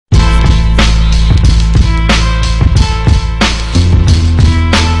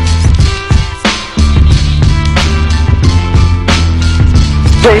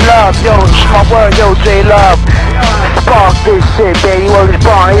Love, yo, it's my word, yo, J-Love. Spark this shit, baby. Word is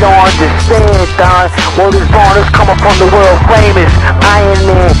born, they don't understand, Don. Word is born, it's coming from the world famous Iron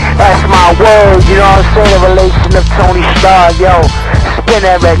Man. That's my word, you know what I'm saying? The relation of Tony Stark, yo. Spin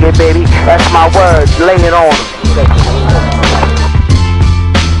that record, baby. That's my word. Lay it on him.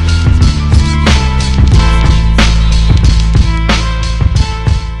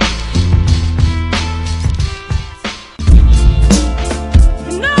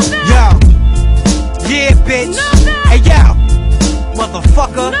 Bitch. Hey yo,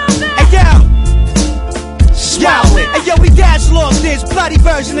 motherfucker. Hey yo, swallow it. Hey yo, we dash off this bloody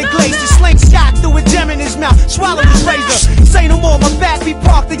version of glaze. The slingshot through a gem in his mouth. Swallow his razor. Say no more, my back be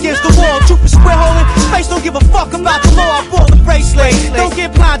parked against the wall. Truth is square holding. Space don't give a fuck about the law. I bought the bracelet. Don't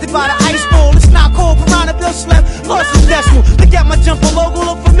get blinded by the ice ball. It's not cold. Piranha Bill Slim. Lost his decimal. Look at my jumper logo.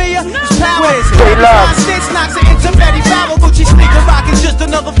 Look familiar. It's power. Stitch knocks it into Betty Barrel. Gucci sneaker rocking. Just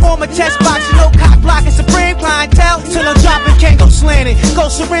another form of chest boxing. No cock blocking. Supreme clientele. Till I'm dropping. Can't go slanted. Go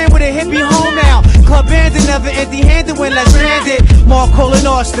serene with a hippie home now. Club bandit. Never empty handed when less handed. Mark Colin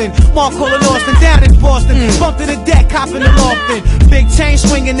Austin. Mark Colin Austin down in Boston. Bumped to the deck. Copping the Lofton. Big chain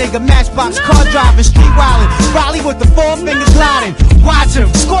swinging nigga. Matchbox car driving. Street wildin'. Raleigh with the 4 fingers gliding. Watch him.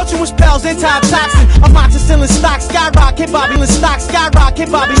 Scorching with spells. Anti-toxin. Amoxicillin stock. Skyrocket. Bobby Lynn stock.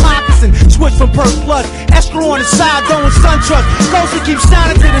 Skyrocket. Bobby Moccasin. Switch from Perk Plus. Escrow on the side. Going sun trust. Ghost to keep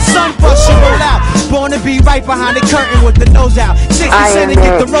shining till the sun bust. She roll out. Born to be right behind the curtain with the nose out. 60 cents to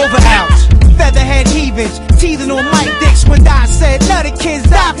get the rover out. Featherhead heavings, teething on Mike Dix when I said, let the kids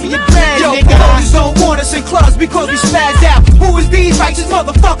die for your bread, yo, nigga. Police don't want us in clubs because we spazzed out. Who is these righteous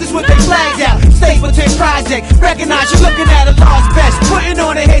motherfuckers with their flags out? Stapleton Project, recognize you're looking at a large best. Putting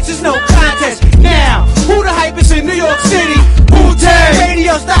on the hits is no contest. Now, who the hype is in New York City? Wu-Tang!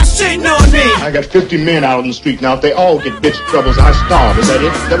 Radio, stop shitting on me. I got 50 men out on the street now. If they all get bitch troubles, I starve. Is that it?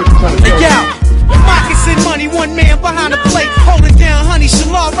 Is that what you're trying to tell me? Moccasin money, one man behind the plate, holding down honey.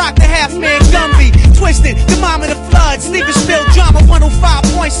 Shamar rock the half man Gumby, twisted the mom of the flood, sleeping spill drama.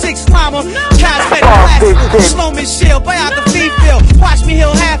 105.6 llama, cosmetic classical, Sloman shield, biography field. Watch me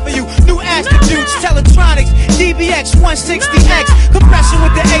heal half of you. New attributes, Teletronics, DBX 160X, compression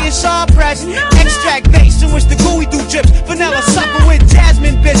with the ASR press, extract bass in which the gooey do drips. Vanilla sucker with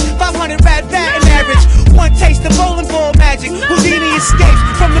jasmine bits, 500 rat batting average. One taste of bowling ball magic. Houdini escapes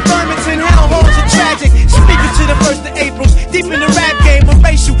from the Birmingham hellholes are tragic. Speaking to the 1st of Aprils, deep in the rap game,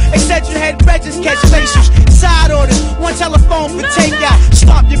 erase you. Eccentric head bridges catch facials. Side orders, one telephone for takeout.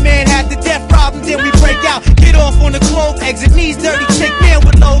 Stop your man, have the death problem, then we break out. Get off on the clove exit, knees dirty, chick man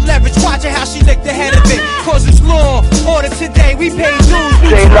with low leverage. Watch her how she licked the head of it. Cause it's law, order today, we pay dues.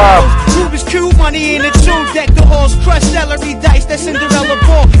 Rubik's Cube, money in the tube. Deck the halls, crush celery dice, that Cinderella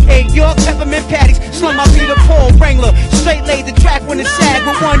ball. 8 York peppermint patties, slum my Peter Paul Wrangler. Straight laid the track when it's sad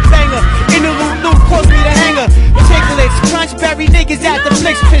with one banger. In the loop, cause me the hanger. Chicklets, crunch berry niggas at the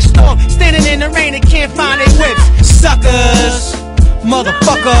flicks, pissed off. Standing in the rain and can't find their whips. Suckers,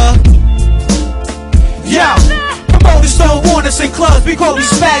 motherfucker. Yo, promoters don't want us in clubs because we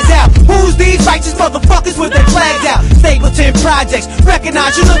spaz out. Who's these righteous motherfuckers with their flags out? Stapleton Projects,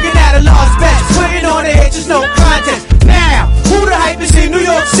 recognize you're looking at a large batch. Putting on the hits, there's no contest. Now, who the hype is in New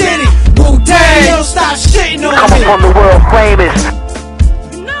York City? Wu-Tang, don't stop shitting on me. Coming from the world famous.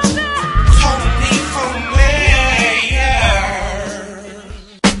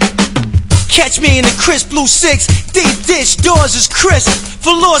 Catch me in the crisp blue 6, deep dish, doors is crisp.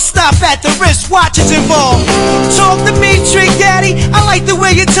 Velour stop at the wrist, watches involved. Talk to me, Trick Daddy. I like the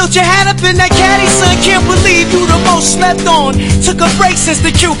way you tilt your hat up in that caddy, son. Can't believe you the most slept on. Took a break since the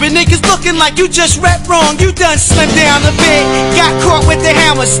Cuban niggas looking like you just rep wrong. You done slimmed down a bit. Got caught with the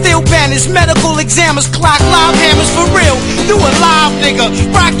hammer, still banners, medical examiners, clock live hammers for real. You a live nigga.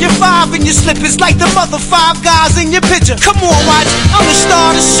 Rock your 5 in your slippers like the mother 5 guys in your picture. Come on, watch. I'm the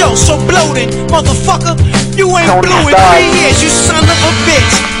star of the show, so bloated, motherfucker. You ain't blue in 3 years, you son of a bitch.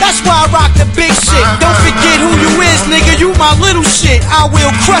 That's why I rock the big shit. Don't forget who you is, nigga. You my little shit. I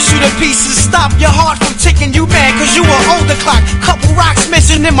will crush you to pieces. Stop your heart from ticking. You mad cause you an older clock. Couple rocks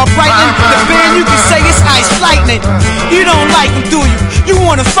missing in my Breitling. The band you can say it's ice lightning. You don't like him, do you? You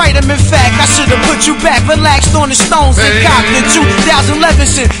wanna fight him, in fact. I should've put you back. Relaxed on the stones and cocked the 2011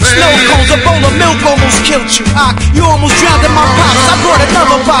 cent. Snow cones, a bowl of milk almost killed you. You almost drowned in my pops. I brought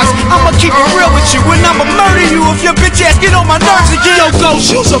another box. I'ma keep it real with you. And I'ma murder you if your bitch ass get on my nerves again. Yo, Ghost,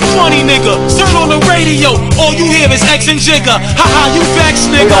 you's a funny nigga. Turn on the radio, all you hear is X and Jigga. Haha, you vexed,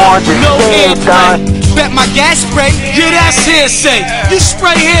 nigga. No airplay. Bet my gas spray. Yeah, that's hearsay. You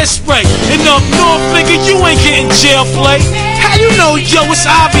spray hairspray. And up north, nigga, you ain't getting jail play. How you know, Yo, it's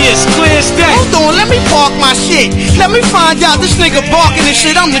obvious, clear as day. Hold on, let me park my shit. Let me find out this nigga barking and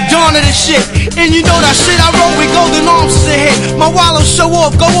shit. I'm the dawn of the shit. And you know that shit I wrote with golden arms to hit. My wallow show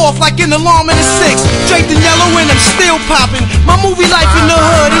off, go off like an alarm in a 6. Draped in yellow and I'm still popping. My movie life in the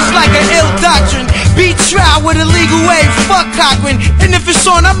hood is like an ill doctrine. Beat trial with a legal wave, fuck Cochran. And if it's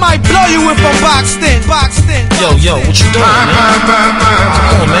on, I might blow you if I'm boxed in. Yo, what you doing, man?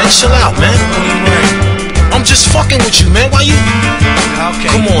 Come on, man, chill out, man. I'm just fucking with you, man. Why you? Okay.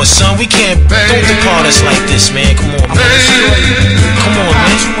 Come on, son. We can't. Don't depart us like this, man. Come on, man. Come on,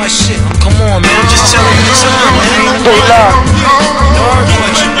 man. Too much shit. Come on, man. I'm just telling you something, man.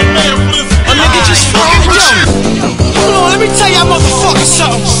 A nigga just fucking with you. Hold on, let me tell y'all motherfuckers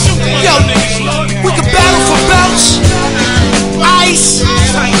something. Yo, we can battle for belts, ice,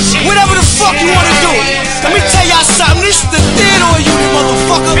 whatever the fuck you wanna do. Let me tell y'all something. This is the theater unit,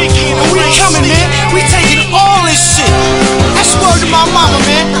 motherfucker. And we coming, man. We taking all this shit. That's word to my mama,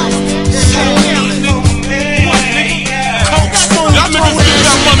 man. Y'all niggas get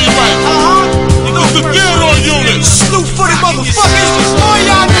that money right. It's the theater unit. Snoop footed motherfuckers. All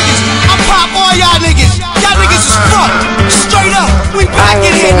y'all niggas. I pop all y'all niggas. Y'all niggas is fucked. Straight up. We back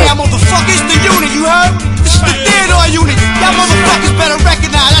in here now, motherfuckers. The unit, you heard? This is the theater unit. Y'all motherfuckers better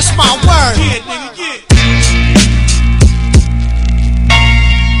recognize. That's my word.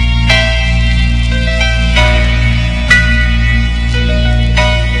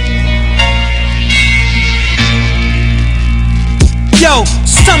 Yo,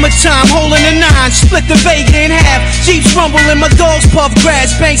 summertime, holding a 9, split the Vega in half. Jeeps rumbling, my dogs puff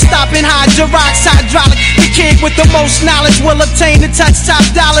grass. Bank stopping, hydrox, hydraulic. The kid with the most knowledge will obtain the touch top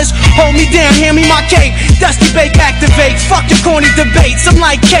dollars. Hold me down, hand me my cake. Dusty bake, activate. Fuck your corny debates. I'm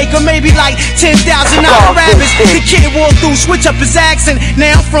like cake, or maybe like 10,000 rabbits. The kid walked through, switch up his accent.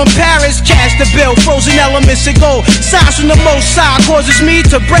 Now I'm from Paris, cash the bill, frozen elements of gold. Signs from the most side causes me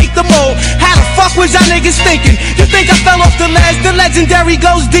to break the mold. How the fuck was y'all niggas thinking? You think I fell off the ledge? The legendary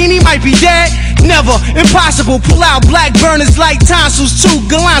Ghostini might be dead? Never, impossible. Pull out black burners like tonsils. 2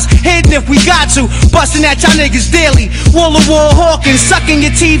 gallons hidden if we got to. Busting at y'all niggas daily. Wall to wall hawking, sucking your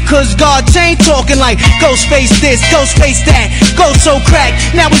teeth cause God ain't talking like Ghostface this, Ghostface that. Ghost so crack,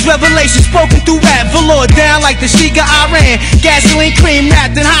 now it's revelation spoken through rap. Velour down like the Sheikah Iran. Gasoline cream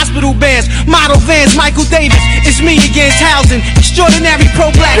wrapped in hospital bands. Model vans, Michael Davis. It's me against housing. Extraordinary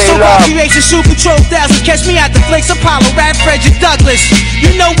pro black. So creation, super control thousands. Catch me at the Flakes Apollo, Rap Frederick Douglass.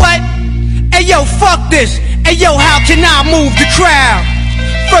 You know what? Hey yo, fuck this. Hey yo, how can I move the crowd?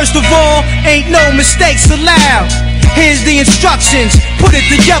 First of all, ain't no mistakes allowed. Here's the instructions, put it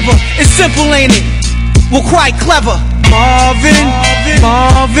together. It's simple, ain't it? Well, quite clever. Marvin,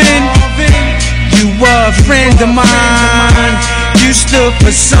 you were a friend of mine. You stood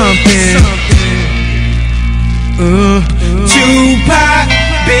for something. Tupac,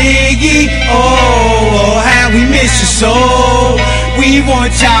 Biggie, oh, how we miss you so. We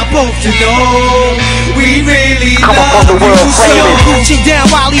want y'all both to know we really love you so. Gucci down,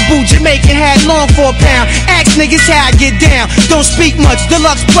 Wally Boo, Jamaican hat long for a pound. Ask niggas how I get down. Don't speak much,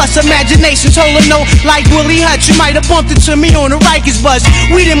 deluxe plus imagination's holding no like Willie Hutch. You might have bumped into me on the Rikers bus.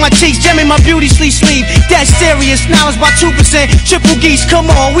 Weed in my cheeks, gem in my beauty sleeve. That's serious, knowledge by 2%. Triple geese, come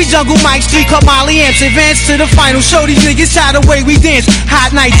on, we jungle mic, street cut Molly amps. Advance to the final, show these niggas how the way we dance.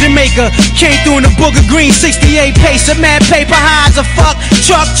 Hot night, Jamaica, came through in the Booger Green, 68 pace, a mad paper high as a fuck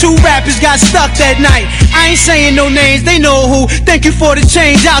truck. 2 rappers got stuck that night. I ain't saying no names, they know who. Thank you for the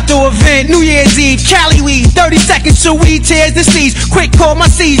change, outdoor event. New Year's Eve, Cali weed, 30 seconds till weed tears the seas. Quick call, my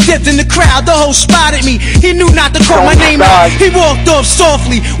seeds dipped in the crowd. The host spotted me, he knew not to call my name out. He walked off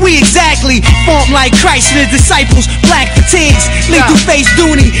softly, we exactly formed like Christ and his disciples. Black fatigues, lethal face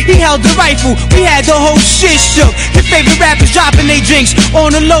Dooney, he held the rifle. We had the whole shit shook. Your favorite rappers dropping they drinks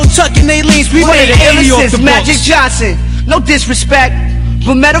on the low, tucking they leans. We waited Illy off the Magic Johnson. No disrespect,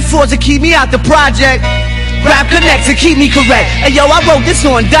 but metaphors that keep me out the project. Rap connects to keep me correct. Hey yo, I wrote this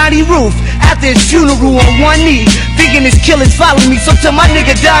on Donnie Roof after his funeral on one knee, thinking his killers follow me. So tell my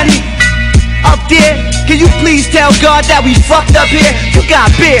nigga Donnie up there, can you please tell God that we fucked up here? You got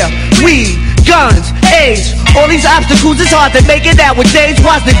beer, weed, guns, AIDS, all these obstacles. It's hard to make it out with days.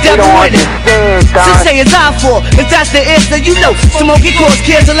 Watch the devil in it. So say it's our fault. If that's the answer, you know smoking cause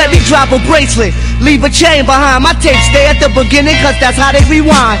cancer. Let me drop a bracelet, leave a chain behind. My tape stay at the beginning cause that's how they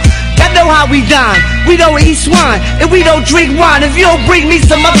rewind. Y'all know how we dine. We don't eat swine and we don't drink wine. If you don't bring me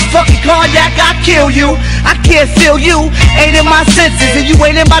some motherfucking cognac, I'll kill you. I can't feel you, ain't in my senses. And you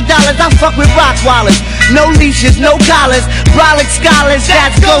ain't in my dollars, I fuck with Rockwallers. No leashes, no collars, brolic scholars,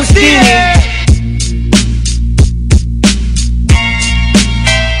 that's Ghostini.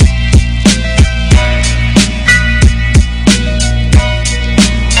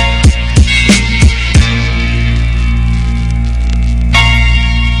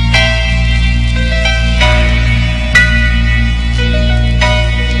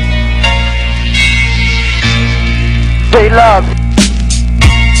 Love.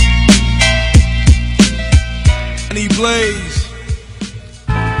 Blaze,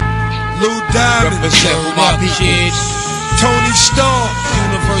 Lou Diamond, represent for my kids. Tony Stark,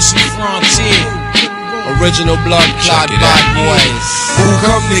 Universal Frontier, original blood clot bad boys. Who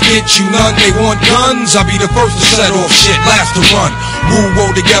come to get you? None. They want guns. I'll be the first to set off shit, last to run. Who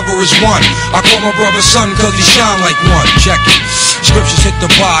roll together as one. I call my brother son cause he shine like one. Check it. Scriptures hit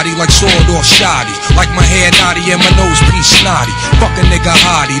the body like sword or shoddy. Like my hair naughty and my nose piece snotty. Fuck a nigga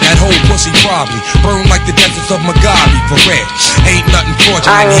hottie, that whole pussy probably burn like the deserts of Mugabe for red. Ain't nothing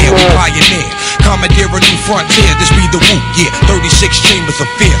fraudulent here, we pioneer. Commandeer a new frontier, this be the whoop, yeah. 36 chambers of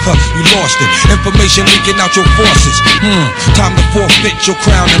fear, you lost it. Information leaking out your forces. Time to forfeit your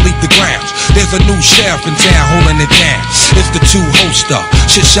crown and leave the grounds. There's a new sheriff in town holding it down. It's the two hoster,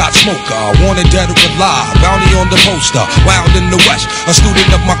 shit shot smoker, wanted dead or alive, bounty on the poster. Wild in the west, a student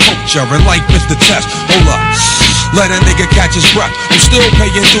of my culture, and life is the test. Hold up, let a nigga catch his breath. I'm still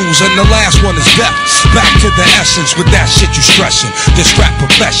paying dues, and the last one is death. Back to the essence with that shit you stressing. This rap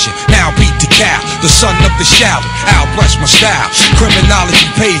profession, now beat the cow, the son of the shower. I'll bless my style. Criminology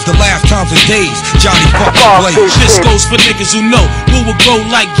pays the last times and days. Johnny fucking Blaze. This goes for niggas who know we will go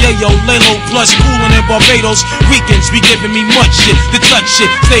like Yayo, Lalo, plus coolin' in Barbados. Weekends be giving me much shit to touch shit.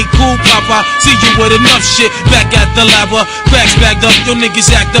 Stay cool, Papa. See you with enough shit. Back at the lava, cracks backed up. Your niggas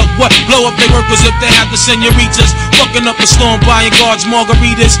act up. What? Blow up their workers if they have the senoritas. Fucking up a storm, buying guards,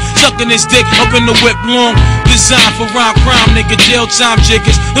 margaritas. Sucking his dick up in the whip long. Designed for rhyme crime, nigga. Jail time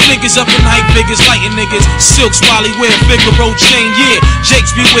jiggers. The niggas up in hype figures, lighting niggas. Silks, Wally, wear Figaro chain, yeah.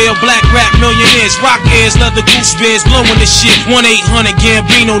 Jakes beware, black rap millionaires. Rock ears, leather goose bears, blowing the shit. 1-800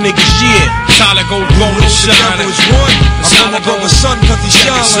 Gambino niggas, yeah. Solid gold, gold and shining. Solid gold, son, cause he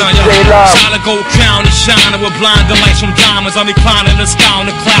shine. Solid gold crown and shining with blinding lights from diamonds. I'm reclining in the sky on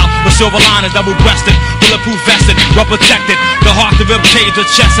the cloud with silver liners, double breasted, bulletproof vested, well protected. The heart, the rib cage, the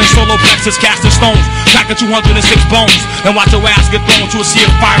chest, and solo plexus, casting stones, cracking 206 bones, and watch your ass get thrown to a sea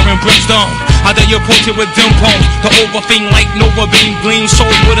of fire and brimstone. How dare you approach it with dim poems? The overthing like Nova beam gleam,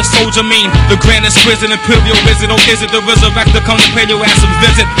 souls with a soldier mean. The grandest prison, imperial visit, or is it the resurrector come to pay your ass a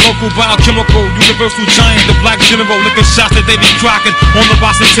visit? Local biochemical, universal giant, the black general, licking shots that they be crocking on the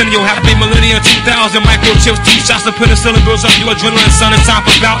bicentennial. Happy millennium 2000, microchips, 2 shots of penicillin builds up your adrenaline, son. It's time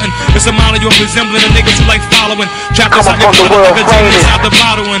for bouting. It's a model you're resembling, the niggas who like following. Trapped inside the world, inside the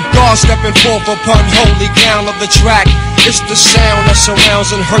bottle. God stepping forth upon holy ground of the track. It's the sound that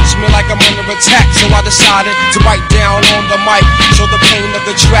surrounds and hurts me like I'm under attack. So I decided to write down on the mic, so the pain of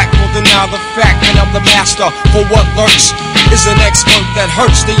the track will deny the fact that I'm the master. For what lurks is an expert that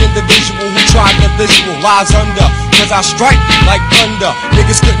hurts the individual who tried the visual lies under. Cause I strike like thunder.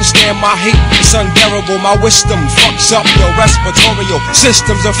 Niggas couldn't stand my heat, it's unbearable. My wisdom fucks up your respiratory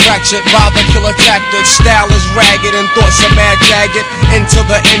systems are fractured by the killer tactics. Style is ragged and thoughts are mad jagged into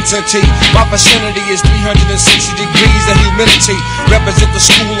the entity. My vicinity is 360 degrees of humidity. Represent the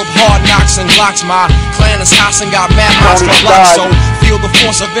school of hard knocks and blocks. My clan is house and got mad monster blocks. So feel the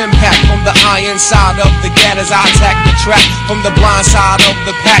force of impact from the iron side of the gat as I attack the track from the blind side of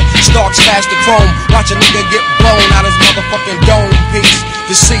the pack. Stalks past the chrome, watch a nigga get blown out his motherfucking dome piece.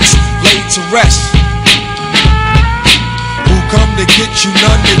 Deceased, laid to rest. Who come to get you?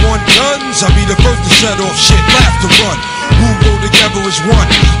 None. They want guns. I'll be the first to set off shit, laugh to run. Who roll together as one.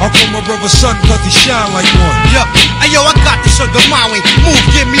 I call my brother son cause he shine like one. Yup, ayo, I got this under my wing. Move,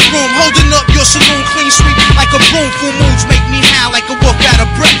 give me room. Holding up your saloon, clean sweep like a broom. Full moons make me howl like a wolf out of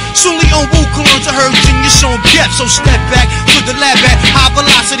breath. Soonly on Wu Cologne to her genius on depth. So step back to the lab at high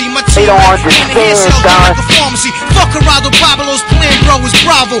velocity. My team right in the hand cell like a pharmacy. Fuck Geraldo Pablo's plan, bro, is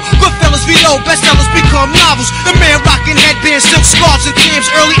Bravo. Goodfellas below, bestsellers become novels. The man rocking headbands, silk scarves and cams.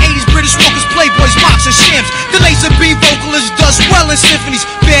 Early 80s British walkers, playboys, mops and shams. The laser beam vocalist does well in symphonies.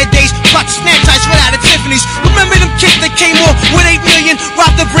 Bad days, about to snatch ice right out of Tiffany's. Remember them kids that came off with 8 million?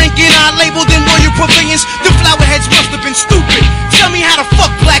 Robbed the brink and I labeled them royal pavilions. The flower heads must have been stupid. Tell me how the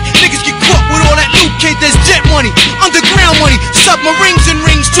fuck black niggas get caught with all that loot, kid. There's jet money, underground money, submarines and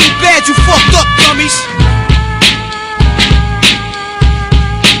rings. Too bad you fucked up, dummies.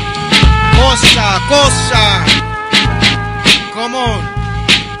 Cosa. Come on.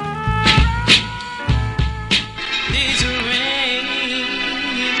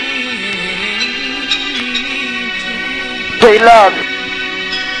 J Love.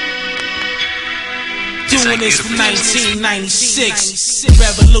 Doing this from 1996.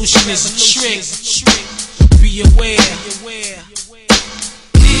 Revolution is a trick. Be aware.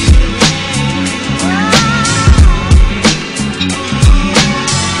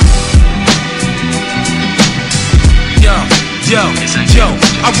 Yo, Yo,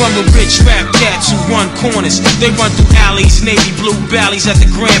 I run with rich rap cats who run corners. They run through alleys, navy blue valleys at the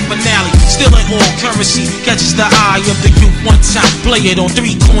grand finale. Still in all currency, catches the eye of the youth. One time, play it on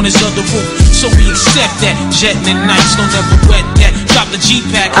 3 corners of the roof. So we accept that. Jetting at nights, don't ever wet that. Drop the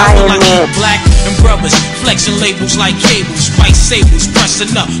G-Pack, I feel like black and brothers. Flexing labels like cables, white sables,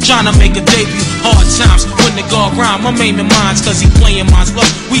 pressing up, trying to make a debut. Hard times, when the guard rhyme, I'm aiming mines cause he playing mines. Plus,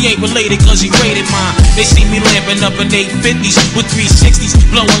 we ain't related cause he rated mine. They see me lamping up in 850s with 360s,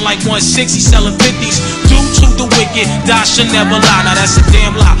 blowing like 160, selling 50s. Due to the wicked, die should never lie. Now that's a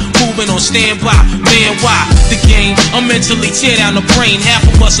damn lie. Moving on standby, man, why? The game, I'm mentally tear down the brain. Half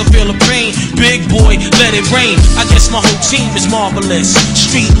of us will feel the pain. Big boy, let it rain. I guess my whole team is marvelous.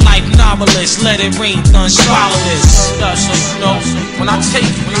 Street life novelist, let it rain, done swallow this. So you know, when I take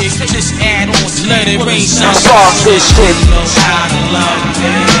it, just add on to let it rain. Fuck this shit. How to love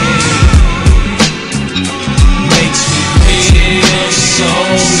me makes me feel so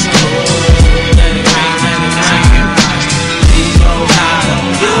good. Let it rain, let it rain. You know how to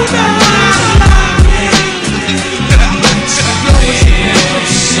love me.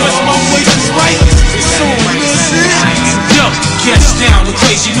 What's my voice is right? So yo, guess down the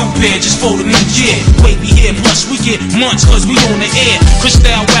crazy new bed just for the new year. Wait, we here, plus we get months cause we on the air. Crystal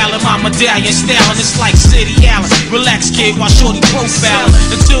Wallin, my medallion style, it's like City Allen. Relax, kid, while shorty profile.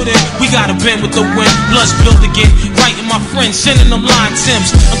 Until then, we gotta bend with the wind. Blood's built again, writing my friends, sending them line Tims.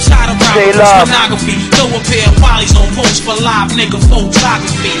 I'm tired of rapping pornography. Throw a pair of Wallies on post for live nigga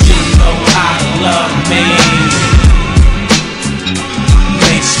photography. You know how to love me.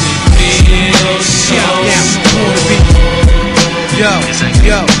 Makes me feel so good.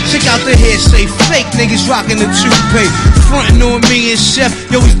 Yo, check out the hair, say fake niggas rocking the toupee. Frontin' on me and Chef,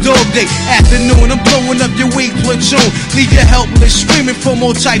 yo, it's dog day. Afternoon, I'm blowing up your weak platoon. Leave you helpless, screaming for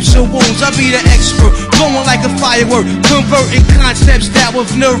more types of wounds. I be the expert, blowing like a firework. Converting concepts that was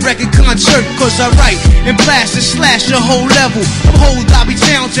no record concert. Cause I write and blast and slash your whole level. Behold, I be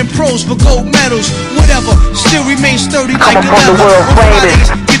challenging pros for gold medals. Whatever, still remain sturdy like a leather.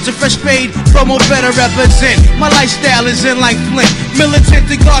 Get your fresh fade, promo better represent. My lifestyle is in like Flint.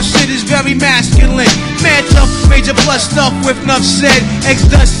 Militant, the guard shit is very masculine. Mad tough, major plus stuff with enough said. X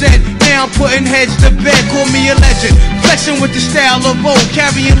done said, now I'm putting heads to bed. Call me a legend. Flexing with the style of old,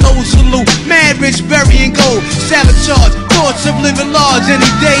 carrying loads of loot. Mad rich, burying gold. Sabotage, thoughts of living large any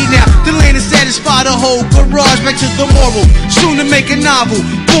day now. The land is satisfied the whole garage. Back to the moral, soon to make a novel.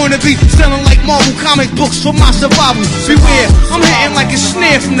 Born to be selling like Marvel comic books for my survival. Beware, I'm hitting like a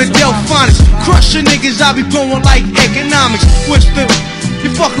snare from the Delphonics. Crushing niggas, I be blowing like economics. What's the, you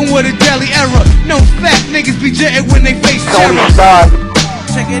fucking with a deadly error. No fat niggas be jetting when they face terror.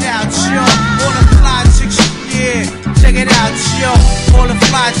 Check it out, yo, all the fly chicks, yeah. Check it out, yo, all the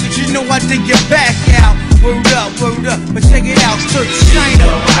fly chicks, you know I dig your back out. Word up, but check it out, to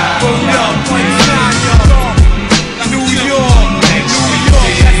China. Word up, one time, yo. New York, that's the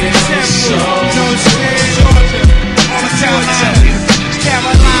temple. You know what I'm saying? Georgia,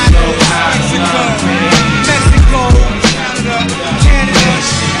 Carolina, Mexico, Canada,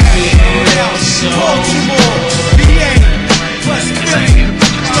 Baltimore, VA, plus Philly,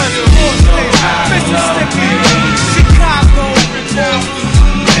 plus Boston, Mississippi, Chicago.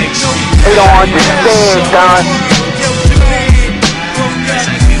 They don't understand, Don.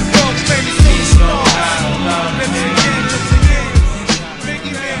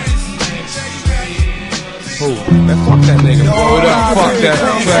 Man, fuck that nigga. Hold up, fuck that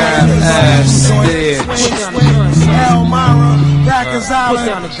crab ass bitch. Elmira, Rikers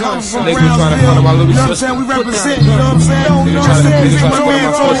Island, come from Brownsville. You know what I'm saying? We represent, you know what I'm saying? You know what I'm saying?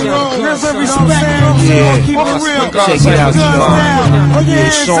 There's every respect, you know what I'm saying? Keep it real. Check it out, y'all.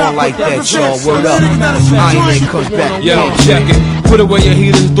 Yeah, song like that, y'all. Word up. Iron Man comes back. Yo, check it. Put away your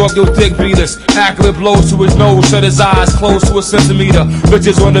heaters, dog your dick beaters. Accurate blows to his nose, shut his eyes, close to a centimeter.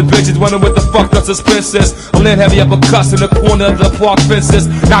 Bitches on the bitches, wondering what the fuck the suspense is. I land heavy uppercuts in the corner of the park fences.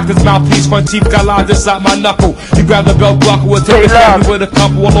 Knocked his mouthpiece, front teeth got lodged inside my knuckle. He grabbed the belt buckle and took his family with a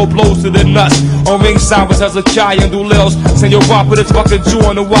couple of low blows to the nuts. On ringside was Hezekiah and Dulils. Senor Rock put his fucking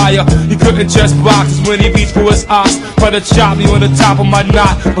jaw on the wire. He couldn't chest boxes when he reached for his ox. Tried to chop me on the top of my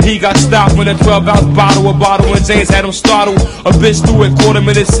knot, but he got stopped when a 12-ounce bottle and James had him startled. A bitch threw it, caught him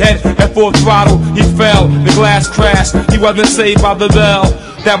in his head at full throttle. He fell, the glass crashed. He wasn't saved by the bell.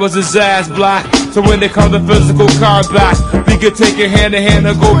 That was his ass block. So when they come to physical combat, we could take it hand in hand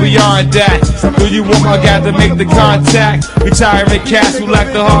or go beyond that. Do you want my guy to make the contact? Retirement cats who lack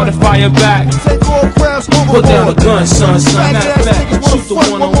the heart to fire back. Put down the gun, son. Matter of fact, shoot the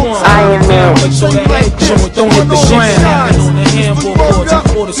one-on-one. Iron Man. Make sure that head joint don't hit the ground. On the handball boards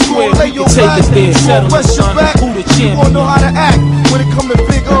or the square, we can take it there. Settle it, son. Who the champion?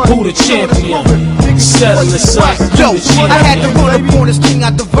 Who the champion? Settle it, son. Yo, I had to run up on this king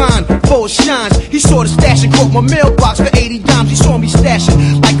out divine, full shines. He saw the stash and caught my mailbox for 80 dimes. He saw me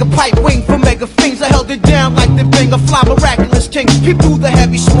stashing like a pipe wing for mega things. I held it down like the banger fly miraculous king. Peep through the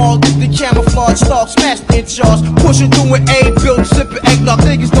heavy small, did the camouflage stalk, smashed in charge, pushing through an A build, sipping eggnog.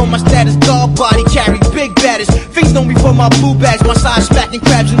 Niggas know my status, dog body, carry big baddest. Things know me for my blue bags, my side smacking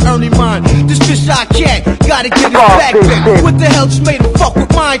crabs and earning mine. This fish I can't, gotta get his back back. What the hell just made him fuck with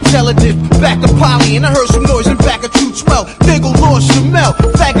my intelligence? Back to Polly and I heard some noise in back of 212. Nigga Lord Shamel,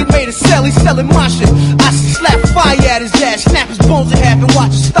 faggot made a sell, he's selling my shit. I slap fire at his ass, snap his bones in half and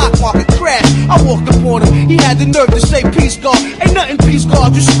watch the stock market crash. I walked up on him, he had the nerve to say peace guard. Ain't nothing peace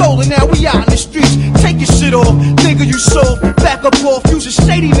guard, you stolen, now we out in the streets. Take your shit off, nigga you sold. Back up off, you's a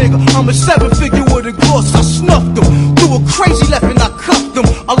shady nigga. I'm a 7-figure with a gloss, I snuffed him. Threw a crazy left and I cuffed him.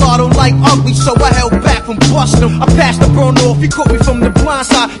 A lot don't like ugly, so I held back from busting him. I passed the burn off, he caught me from the blind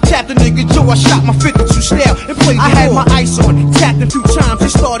side. Tapped the nigga Joe, I shot my 52 style and played the I had my ice on, tapped a few times, he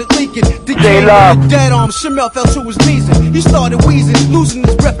started leaking. The game with the dead arm, Shamel fell to his knees and he started wheezing, losing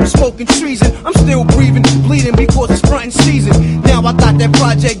his breath from smoking treason. I'm still breathing, bleeding because it's frontin' season. Now I got that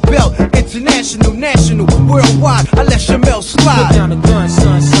Project Belt, international, national, worldwide. I let Shamel slide. Put down the gun,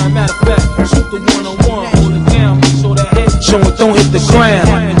 son. Matter of fact, shoot the one-on-one, hold it down, make sure that head joint don't hit the ground.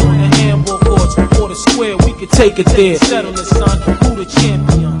 On the handball boards or the square, we can take it there. Settle it, son. Who the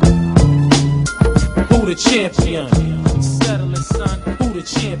champion? Who the champion? Settle it, son. Who the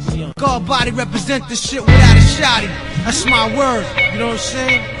champion? God body represent this shit without a shotty. That's my word, you know what I'm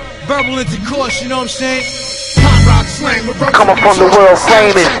saying? Verbal intercourse, you know what I'm saying? Hot rock slang, coming from the world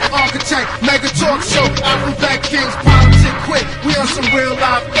famous. Architect, mega talk show, Afro-Black Kings, politic quick. We on some real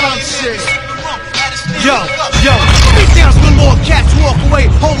life thug shit. Yo, beat downs galore, cats walk away,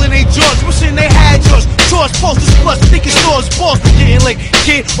 holding their jaws, wishing they had yours. Chores, posters, plus, thinking stores, balls for getting late.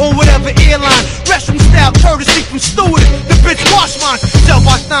 Kid on whatever airline, restroom style, courtesy from stewardess. The bitch wash mine,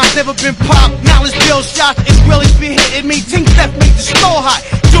 self-wash times never been popped. Knowledge bill shots, Israelis been hitting me. Team theft make the store hot.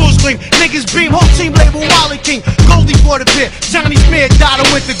 Jewels gleam, niggas beam, whole team label Wally King. Goldie for the pit, Johnny Smith, Dada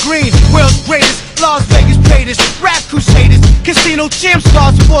with the green. World's greatest, Las Vegas paid us, rap crusaders. Casino champ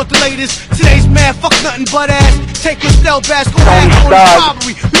stars support the latest. Today's man, fuck nothing but ass. Take your style bass, go back on the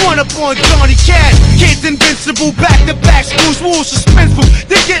robbery. We run up on Johnny Cash. Kids invincible, back to back, schools, rules suspenseful.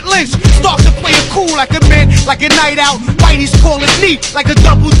 They get lynched, start to play it cool like a man, like a night out. Whitey's call it neat, like a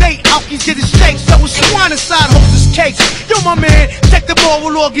double date. Alkies get his shake, so it's swine inside hostess cakes. Yo, my man, check the ball,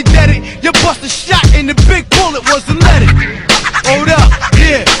 we'll all get deaded. You bust a shot and the big bullet wasn't let it. Hold up,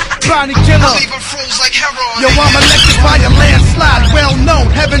 yeah, Ronnie Killah. Yo, I'm elected by a landslide, well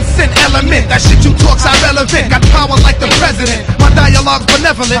known, heaven sent element. That shit you talk's irrelevant, got power like the president. My dialogue's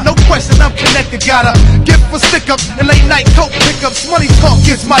benevolent, no question I'm connected. Got a gift for stick-ups and late night coke pickups. Money talk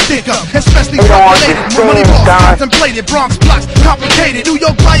gets my dick up, especially calculated. More money balls contemplated, Bronx blocks complicated. New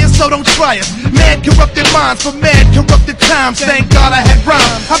York bias, so don't try us. Mad corrupted minds for mad corrupted times. Thank God I had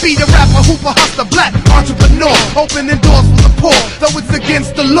rhymes. I be the rapper, hooper, hustler, black entrepreneur, opening doors for the poor, though it's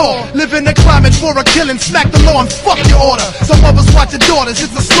against the law. Live in a climate for a killing, smack the law and fuck your order. Some of us watch your daughters,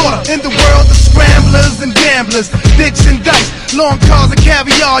 it's a slaughter. In the world of scramblers and gamblers, dicks and dice, long cars and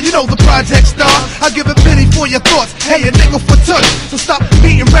caviar, you know the project star. I give a penny for your thoughts, hey, a nickel for touch. So stop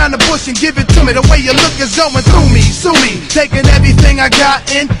beating around the bush and give it to me. The way you look is going through me, sue me. Taking everything I got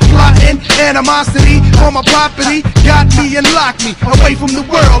in, plotting, animosity on my property. Got me and locked me away from the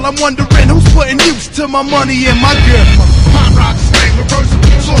world. I'm wondering who's putting use to my money and my girl. Hot rock slang,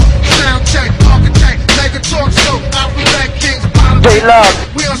 reversible talk, sound check, architect, mega talk show, Afro-Black Kings, politics.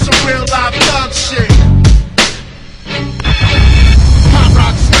 We on some real life thug shit. Hot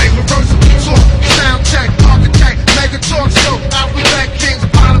rock slang, reversible talk, sound check, architect, mega talk show, Afro-Black Kings,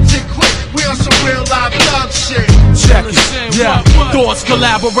 politics quick. We on some real life thug shit. Check it, yeah. Thoughts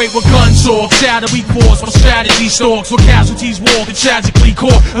collaborate with gun talk. Shadowy force, my strategy stalks. Where casualties walk and tragically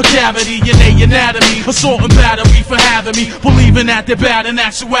caught a cavity in their anatomy. Assault and battery for having me believing that they're bad. In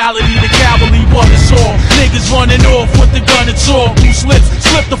actuality, the cavalry what it's all. Niggas running off with the gun and talk. Who slips?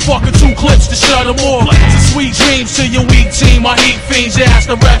 Slip the fucking 2 clips to shut them off. It's sweet dreams to your weak team. My heat fiends, you ask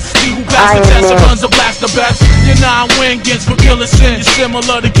the rest. See who best the test, the guns are blast the best. Your 9-win gets for killer sin. You're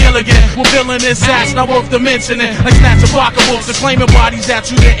similar to Gilligan. We're villainous ass, not worth the mentioning. Like snatch a pocketbooks and claiming bodies that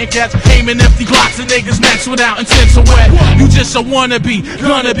you didn't catch. Aiming empty blocks of niggas next without intent to wet. You just a wannabe,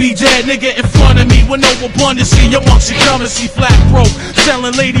 gonna be dead nigga in front of me with no abundance. Amongst your currency, flat broke,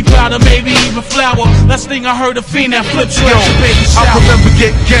 selling lady powder, maybe even flour. Last thing I heard, a fiend that flips you at your baby shower. I remember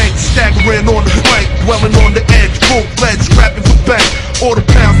getting gang, staggering on the plank, dwelling on the edge, full-fledged, scrapping for bank. All the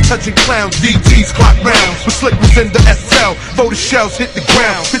pounds touching clowns, DTs clock rounds. But Slick was in the SL, before the shells hit the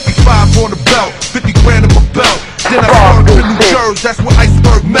ground. 55 on the belt, 50 grand in my belt. Then I burned to New Jersey, that's where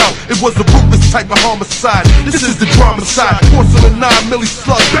iceberg melt. It was a ruthless type of homicide. This is the drama side. Porcelain 9 milli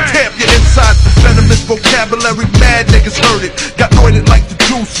slugs, tap your insides. Venomous vocabulary, mad niggas heard it. Got anointed like the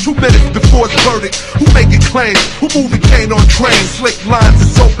juice 2 minutes before the verdict. Who making claims? Who moving cane on trains? Slick lines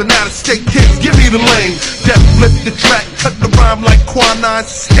is open out of state kids. Give me the lane. Death flip the track, cut the rhyme like quinine.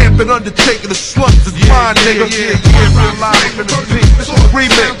 Stamping Undertaker, the slugs is mine, nigga. Real live in the beat. This is a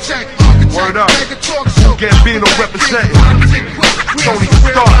remix. Word up. Gambino representing. Tony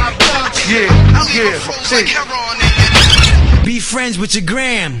Stark. Be friends with your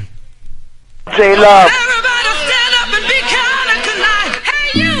gram. J Love. Everybody stand up and be counted tonight.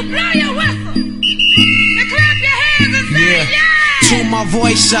 Hey, you, blow your whistle. You clap your hands and say, yeah. Tune my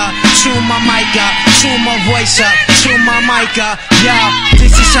voice up, tune my mic up, tune my voice up, tune my mic up. Yo,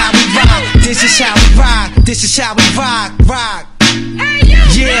 this is how we rock, this is how we rock, this is how we rock, rock. Hey,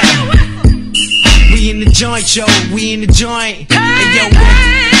 you, yeah. blow your whistle. We in the joint, yo, we in the joint. Hey, yo,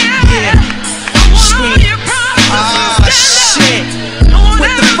 yeah. Scream. Ah, shit.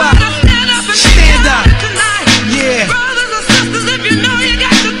 What the fuck? Stand up. Yeah.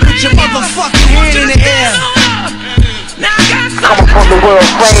 Put your motherfucking hand in the air. Coming from the world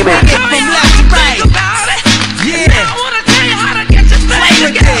famous. From left to right. Yeah. Play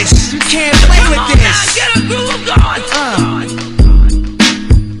with this. You can't play with this. Get a groove going.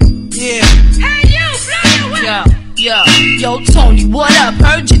 Yeah. Hey, you, blow your whistle. Yo, Tony, what up?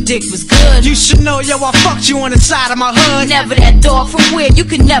 Heard your dick was good. You should know, yo, I fucked you on the side of my hood. Never that dog from where you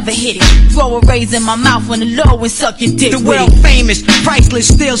could never hit it. Throw a razor in my mouth on the low and suck your dick. The world famous, priceless,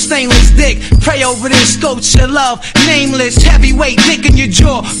 still stainless dick. Pray over this, scope your love. Nameless, heavyweight dick in your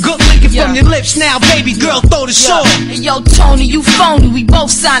jaw. Good licking from your lips now, baby girl, throw the sword. Yo, Tony, you phony. We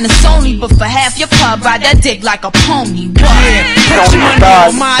both signed to Sony, but for half your pub, ride that dick like a pony. What? Yeah, put your money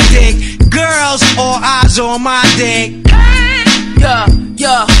on my dick. Girls, all eyes on my dick.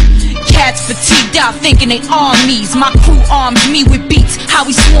 Yeah. Cats fatigued out thinking they armies. My crew arms me with beats. How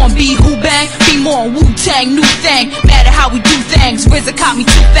we swarm, be who bang, be more on Wu-Tang, new thing. Matter how we do things. RZA caught me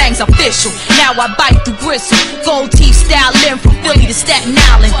 2 things official. Now I bite through gristle. Gold teeth styling from Philly to Staten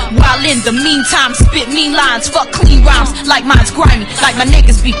Island. While in the meantime, spit mean lines, fuck clean rhymes. Like mine's grimy, like my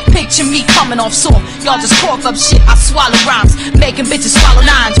niggas be. Picture me coming off sore. Y'all just cough up shit, I swallow rhymes. Making bitches swallow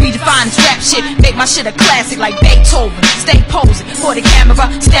lines, redefine this rap shit. Make my shit a classic like Beethoven. Stay posing for the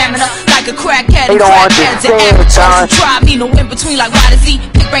camera, stamina like a crackhead. They don't understand, son. Try me, no in between like Y to Z.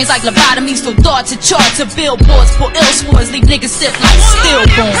 Pick brains like lobotomies, so dart to chart to billboards for ill sports. Leave niggas stiff like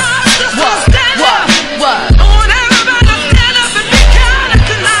stillborn. What? I want everybody to stand up and be counted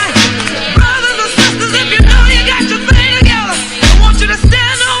tonight. Brothers and sisters, if you know you got your thing together, I want you to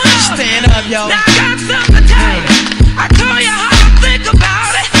stand on up. Stand up, yo. Now I got something to tell you. I told you how to think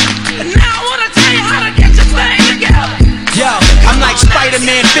about it, and now I want to tell you how to get your thing together. Yo, I'm like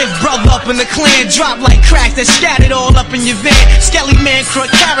Spider-Man, fifth brother up in the clan. Drop like crack that scattered all up in your van. Skelly man,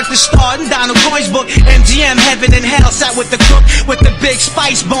 crook, character star in Donald Goy's book. MGM, heaven and hell, sat with the cook with the big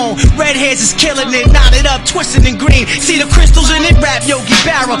spice bone. Redheads is killing it, knotted up, twisted and green. See the crystals in it, rap Yogi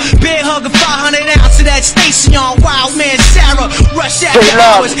Barra. Bear hug a 500 ounce of that Stacy on Wild Man Sarah. Rush after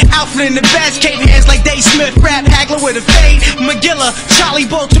hours, outfit in the best, cape hands like Dave Smith. Rap haggler with a fade. McGilla, Charlie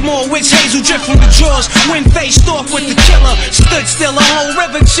Baltimore, Witch Hazel drip from the drawers. Wind faced off with the killer. Stood still, a whole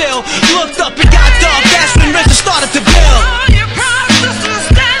river chill. Looked up and got dark, that's when RZA started to build. All your proud sisters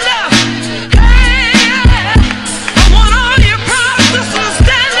stand up. Hey, I want all your proud sisters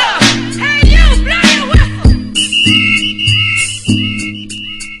stand up. Hey, you, blow your whistle.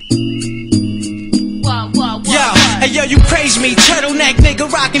 Hey yo, you praise me, turtleneck nigga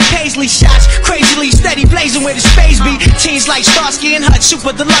rockin' paisley shots, crazily steady blazing with his phase be. Teens like Starsky and Hutch, super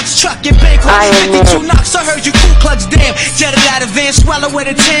deluxe truck and bankroll. 52 knocks, I heard you Ku Klux damn. Jetted out of van, swallow with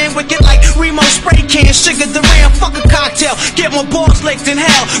a 10, wicked like Remo spray can. Sugar the ram, fuck a cocktail, get my balls licked in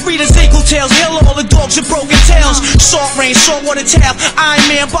hell. Read his eagle tales, heal all the dogs with broken tails. Salt rain, saltwater tail, Iron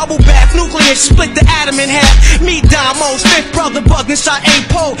Man bubble bath, nuclear split the atom in half. Meet Damos, fifth brother bug inside ain't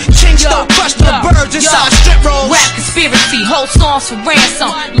pole. Chinged up, crushed the birds inside strip rolls. Conspiracy, whole songs for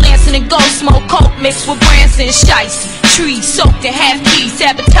ransom. Lansing and Ghost Smoke, coke mixed with Branson, Shicey. trees, soaked in half keys,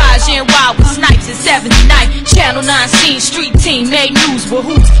 sabotage NY with snipes in 79. Channel 9 scene, street team, made news with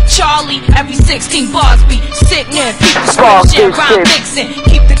hoops. Charlie, every 16 bars be sickening. People screeching, rhyme mixing,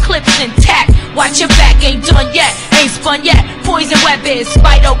 keep the clips intact. Watch your back, ain't done yet, ain't spun yet. Poison weapons,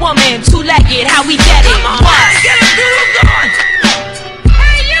 Spider Woman, two-legged, how we get it? Come on, get a groove going.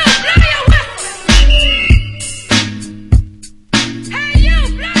 Hey you, blow your whistle. Hey you,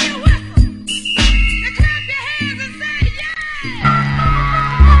 blow your whistle. Now clap your hands and say yeah.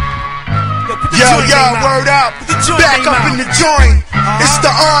 Yo, word up. Back up in the joint. It's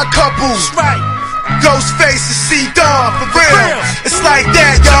the odd couple. Ghostface and C-Dawn, for real. It's like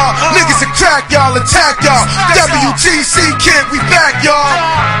that, y'all. Niggas will crack y'all, attack y'all. WTC kid, we back, y'all.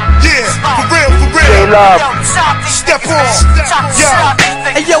 Yeah, for real, for real. Step on. Yo.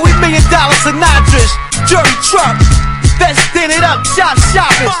 Hey, yo, we $1 million Sinatra's. Jury truck. Best in it up, shop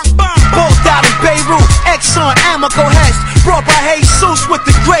shopping. Both out in Beirut, Exxon, Amoco Hess. Brought by Jesus with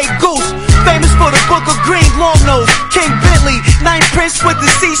the Grey Goose. Famous for the Book of Green, long nose. King Bentley, 9 Prince with the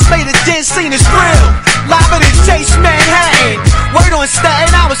C-Slate, the den scene is real. Live in Chase Manhattan. Word on Staten,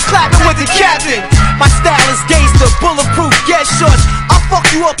 I was clapping with the captain. My style is gangster, bulletproof, get shorts. I'll fuck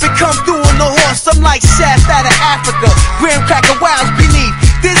you up and come through on the horse. I'm like Shaft out of Africa. Graham Cracker Wilds beneath.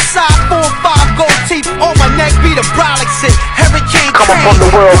 This side 4-5 gold teeth on my neck be the brolic shit. Hurricane come up from the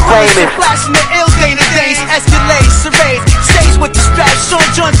world famous. Flashing the ill Dana days, Escalade, Serrays, stays with the strap, Sean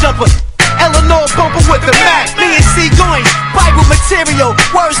John Jumper. Eleanor bumper with the Mac, me and C going, Bible material,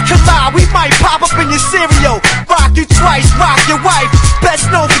 words collide, we might pop up in your cereal. Rock you twice, rock your wife, best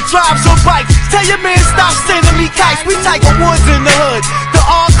known for drives on bikes. Tell your man stop sending me kites, we Tiger Woods in the hood. The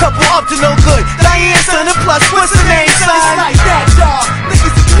all couple up to no good, Diane son and plus, what's the name, son? It's like that, y'all,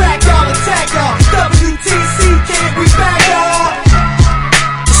 niggas to track y'all, attack y'all. WTC, can't we back y'all?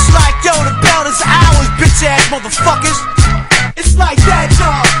 It's like, yo, the belt is ours, bitch ass motherfuckers. It's like that,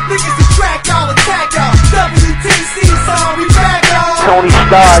 y'all. Niggas to track y'all, attack y'all. WTC, song, we back y'all. Tony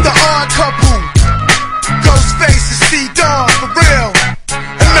Starr. It's the odd couple. Ghostface and C-Dawn, for real.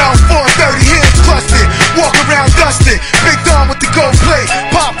 ML 430, hands clustered. Walk around dusted. Big Dawn with the gold plate.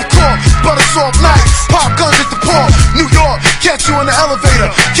 Pop the cork, butter soft nights. Pop guns at the port. New York, catch you on the elevator.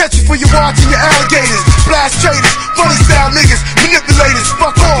 Catch you for your watch and your alligators. Blast traders, funny style niggas, manipulators.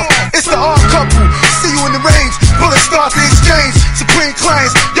 Fuck off. It's the odd couple. See you in the range. Bullets start the exchange. Supreme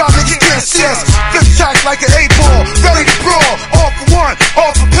claims. Y'all niggas can't see us. Flip shots like an 8-ball. Ready to brawl. All for one,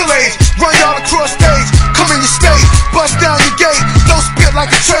 all for pillage. Run y'all across stage. Come in your state. Bust down your gate. Don't spit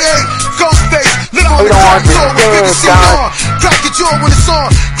like a tray. Ghostface. Live on the top floor with bigger shit on. Crack your jaw when it's on.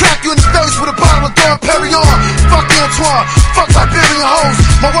 Crack you in the face with a bottle of Dom Perignon. Fuck Antoine. Fuck Liberian hoes.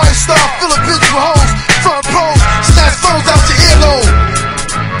 My wife star. Fill a bitch with hoes. Front pose. Snatch phones out your earlobe.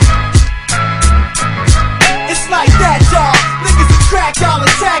 It's like that, y'all. Niggas to track y'all,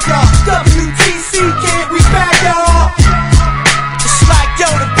 attack y'all. WTC, can't we back y'all? It's like, yo,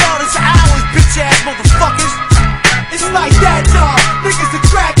 the belt is ours, bitch ass motherfuckers. It's like that, y'all. Niggas to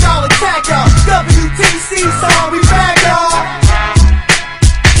track y'all, attack y'all. WTC, song, we back y'all.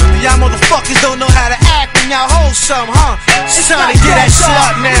 Y'all motherfuckers don't know how to act when y'all hold something, huh? It's time to get that shit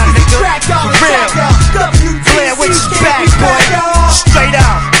up now, nigga. For real. Blair Witch is back, boy. Straight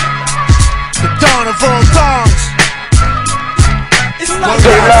out. The dawn of all dawns. It's like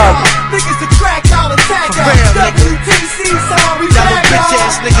that, niggas to track y'all, attack y'all. WTC, song, we back, y'all. Bitch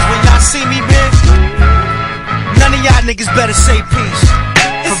ass niggas, when y'all see me, man, none of y'all niggas better say peace.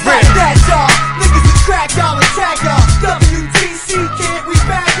 For real. It's like that, y'all. Niggas to track y'all, attack y'all. WTC, can't we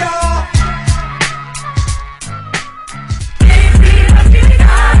back, y'all?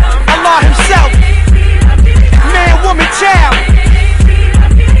 Allah himself, man, woman, child.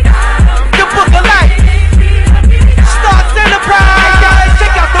 The book of life starts enterprise. Guys,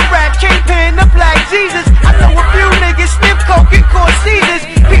 check out the rap kingpin, the black Jesus. I know a few niggas sniff coke and cause Caesars.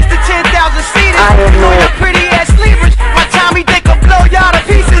 Peace to 10,000 seaters. Know your pretty ass sleepers. My Tommy, they can blow y'all to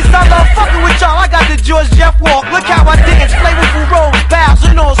pieces. I love fucking with y'all. I got the George Jeff walk. Look how I dance. Flavorful rolls, bows,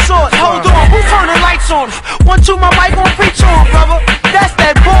 and all sorts. Hold on, who turning lights on? 1, 2, my mic won't preach on, brother. That's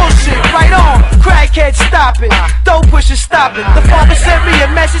that bullshit, right on. Crackhead, stop it. Dope pusher, stop it. The father sent me a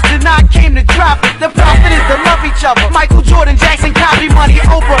message and I came to drop it. The prophet is to love each other. Michael Jordan, Jackson, Copy Money,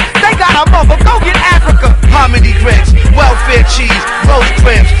 Oprah. They got a mother, go get Africa. Harmony grits, welfare cheese, roast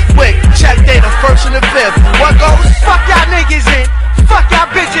cribs. Wait, check data first and the fifth. What goes? Fuck y'all niggas in. Fuck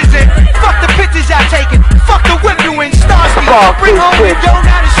y'all bitches in. Fuck the pictures y'all taking. Fuck the whip you in. Starsky, bring home the dough,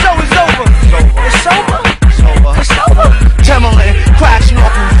 now the show is over. It's over. It's over. Timberland, crash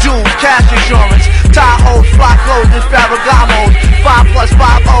knuckles, jewels, cash insurance, Tahoe, fly clothes, and Ferragamos. 5 +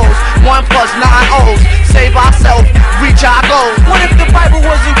 5 O's, 1 + 9 O's. Save ourselves,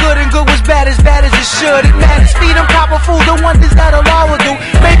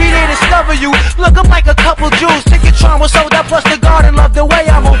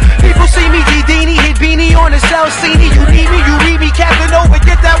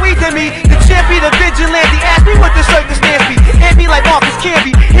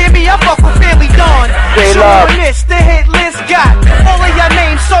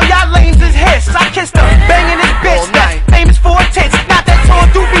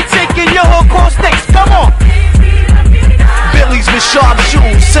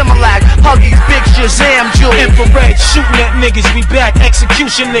 niggas be back,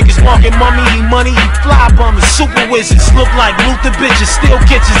 execution niggas, walking mummy, he money, he fly bummers, super wizards, look like Luther bitches, still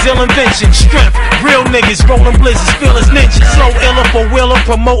kitchens, ill invention, strength, real niggas, rolling blizzards, feel as ninjas, slow iller for wheeler,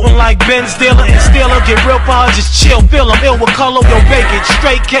 promoting like Ben's dealer and stealer, get real for her, just chill, feel them, ill with color, yo bacon,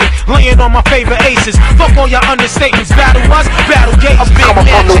 straight cake, laying on my favorite aces, fuck all your understatements, battle us, battle gate, a big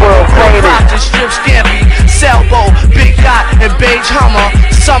man, strip scampi, sailboat, big yacht and beige Hummer,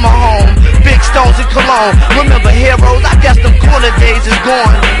 summer home, big stones in Cologne. Remember heroes? I guess them corner days is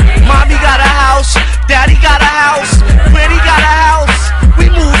gone. Mommy got a house, daddy got a house, granny got a house.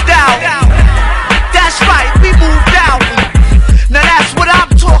 We moved out. That's right, we moved out. Now that's what I'm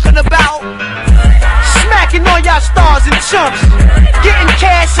talking about. Smacking on y'all stars and chumps, getting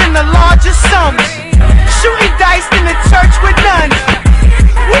cash in the largest sums, shooting dice in the church with nuns.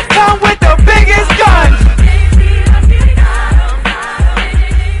 We come with the biggest guns.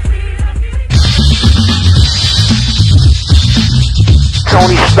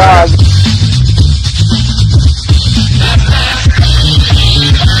 Tony Starr.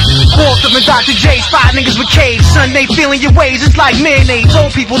 Walter and Dr. J's, 5 niggas with caves. Son, they feeling your ways, it's like mayonnaise.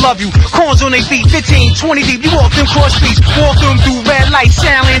 Old people love you, corns on their feet, 15, 20 deep. You walk them cross streets, walk them through red lights,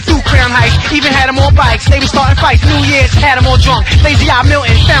 sailing through Crown Heights. Even had them on bikes, they was starting fights. New Year's had them all drunk. Lazy Eye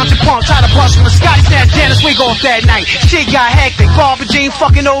Milton, Fountain Pump, try to bust from a Scotty snatch Janice wig off that night. Shit got hectic, Barbara Jean,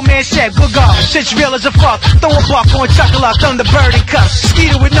 fucking old man Shaq. Good God, shit's real as a fuck. Throw a buck on Chuckle-Up, Thunderbird and cuffs.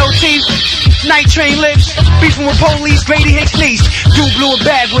 Skeeter with no teeth, night train lips, beefing with police, Grady Hicks least. Dude blew a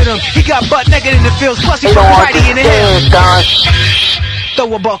bag with him. He got butt naked in the fields, plus he put Righty in the hills.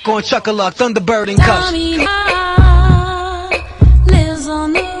 Throw a buck on Chuckle-Up, Thunderbird and cuffs. Lives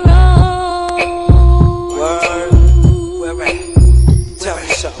on the road. Where at? Tell me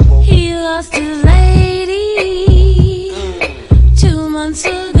something, boy. He lost his lady 2 months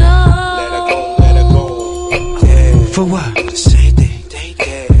ago. Let her go. Yeah. For what? The same thing.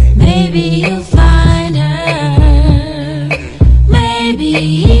 Maybe you'll find her. Maybe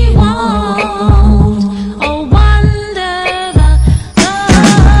he won't. Oh, wonder the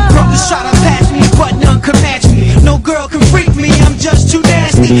Brothers try to pass me, but none can match me. No girl can freak me, I'm just too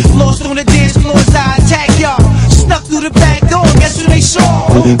nasty. Lost on the dance floor as I attack y'all. Snuck through the back door, guess who they saw?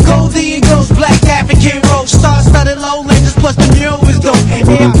 Goldie and Ghost, Black African Road, star-studded lowlanders, plus the mural was dope.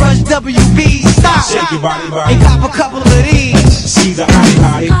 Airbrush WB, stop. Shake your body, and cop a couple of these. She's a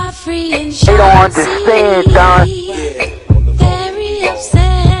hottie, hottie. They don't understand, Don. very upset.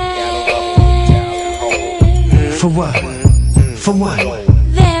 For what? For what?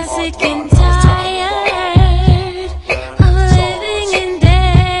 They're sick and tired of living in debt.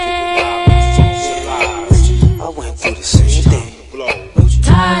 I went through the same thing.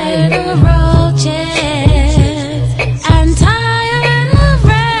 Tired of roaches and tired of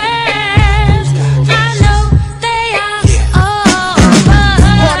rats. I know they are over.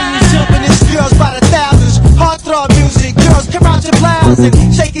 Party is jumping, it's girls by the thousands. Heartthrob music, girls come out your blouse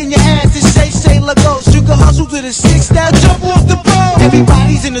and shaking your ass and say, let go. You can hustle to the 6 now, jump off the pole.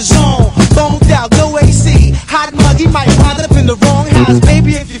 Everybody's in the zone, boned out, no AC. Hot muggy might wind up in the wrong house.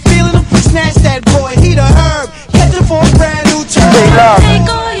 Baby, if you're feeling him, snatch that boy, he the herb. Catch him for a brand new turn. Take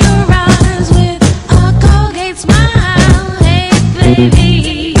all your eyes with a Colgate smile. Hey,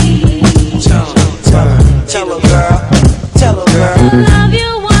 baby. Tell her, girl. Tell her, girl. Love you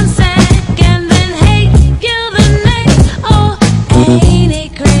 1 second, then hate you the next. Oh, ain't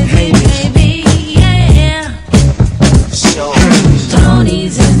it crazy, baby? Yeah.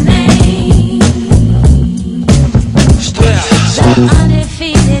 Tony's his name. The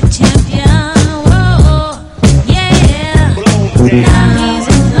undefeated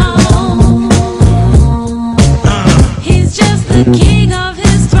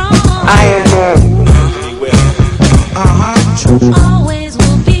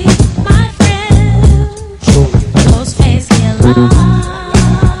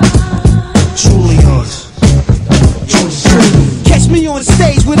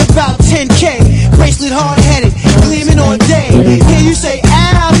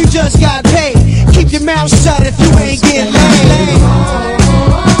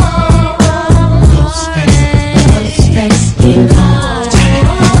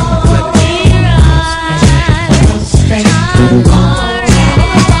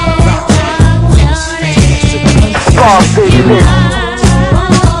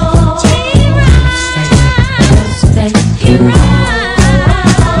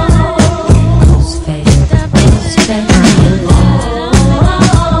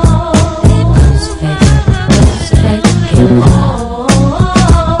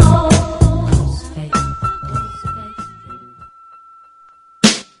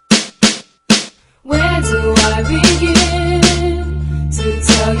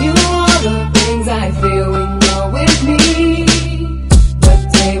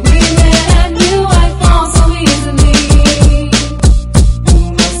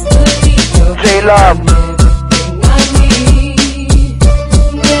Love.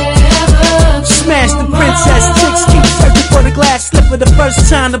 Smash the princess chicks, keep searching for the glass slipper the first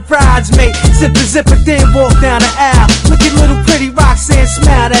time the bridesmaid. Zip the zipper, then walk down the aisle. Look at little pretty Roxanne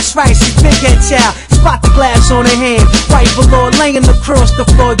smile, that's right, she big head child. Spot the glass on her hand, white velour laying across the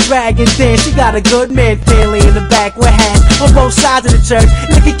floor, dragging thin. She got a good man family in the back with hats on both sides of the church.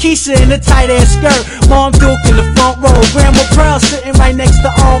 Look at Keisha in the tight ass skirt, Mom Duke in the front row, Grandma Pearl sitting right next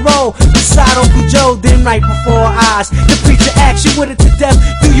to on roll, beside Uncle Joe, then right before our eyes. The preacher asks you with it to death,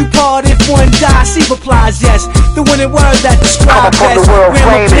 do you pardon if one dies? She replies yes, the winning word that describes best.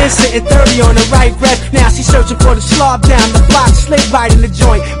 Grandma Penn sitting 30 on the right breast, now she's searching for the slob down the block, slid right in the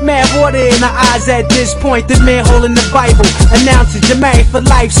joint. Mad water in her eyes at this point, the man holding the Bible announces you're married for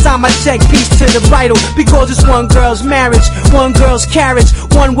life, sign my check, peace to the bridal, because it's one girl's marriage, one girl's carriage,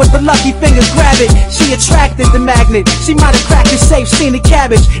 one with the lucky finger grab it. She attracted the magnet, she might have cracked the safe, seen the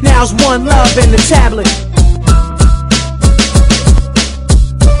cabbage, now it's one love in the tablet.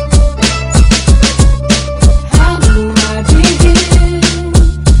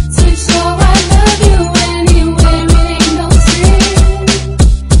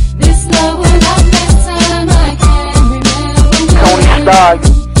 Dog.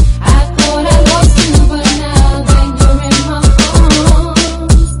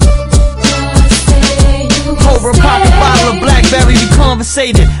 Cobra pop a bottle of blackberry, we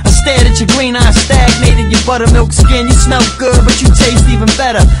conversated. I stared at your green eyes, stagnated. Your buttermilk skin, you smell good, but you taste even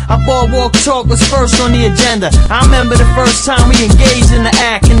better. Our boardwalk talk was first on the agenda. I remember the first time we engaged in the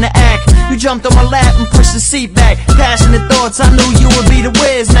act. You jumped on my lap and pushed the seat back. Passionate thoughts, I knew you would be the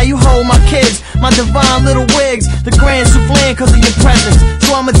whiz. Now you hold my kids, my divine little wigs. The grand souffle cause of your presence.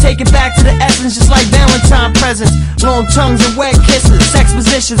 So I'ma take it back to the essence, just like Valentine presents. Long tongues and wet kisses, sex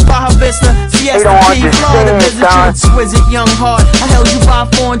positions, Baja Vista, Siesta Key, Florida, visit you, exquisite young heart. I held you by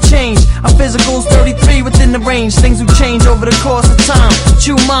foreign change. Our physical's 33 within the range. Things will change over the course of time. But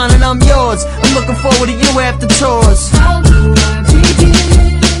you mine and I'm yours. I'm looking forward to you after tours. How do I begin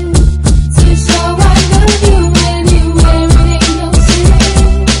to show I love you when you wear it ain't no sin?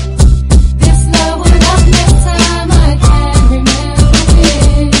 This love without next time I can't remember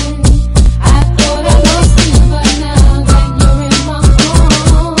when. I thought I lost you, but now that you're in my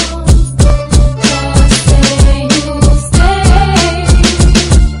arms, just say you'll stay.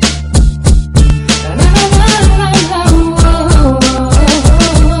 La la la la la la, la la la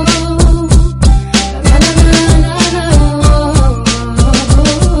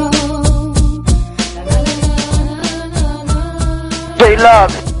Say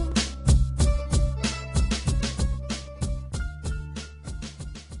love.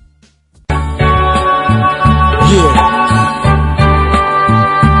 Yeah.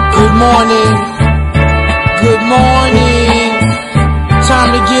 Good morning. Good morning.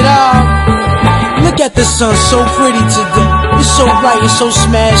 Time to get up. Look at the sun, so pretty today. It's so bright and so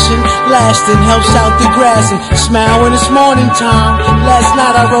smashing, lasting, helps out the grass and smile when it's morning time. Last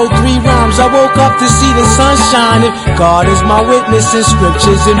night I wrote 3 rhymes, I woke up to see the sun shining. God is my witness in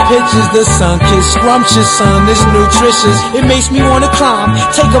scriptures and pictures. The sun-kissed, scrumptious sun is nutritious. It makes me wanna climb,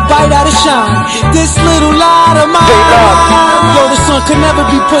 take a bite out of shine. This little light of mine. Yo, the sun could never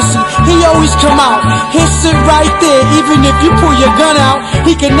be pussy, he always come out. He'll sit right there, even if you pull your gun out.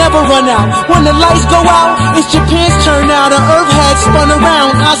 He can never run out. When the lights go out, it's Japan's turn now. The earth had spun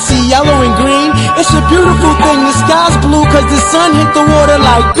around, I see yellow and green. It's a beautiful thing, the sky's blue cause the sun hit the water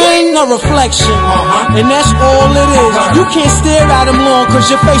like bing, a reflection. And that's all it is. You can't stare at him long cause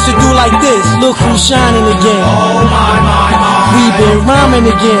your face will do like this. Look who's shining again. We've been rhyming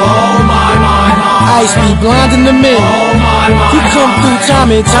again. Ice be blinding the men. He come through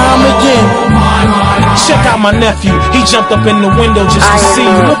time and time again. Check out my nephew, he jumped up in the window just to see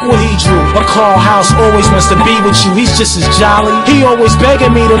you. Look what he drew. A Carl House always wants to be with you, he's just as jolly. He always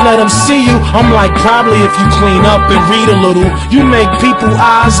begging me to let him see you. I'm like, probably if you clean up and read a little, you make people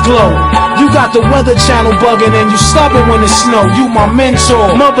eyes glow. You got the Weather Channel bugging and you stubborn when it snow. You my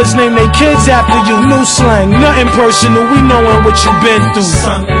mentor, mothers name their kids after you. New slang, nothing personal, we knowin' what you been through.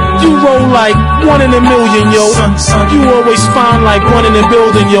 You roll like 1 in a million, yo. You always find like 1 in a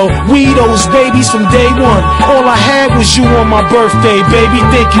building, yo. We those babies from day one. All I had was you on my birthday, baby.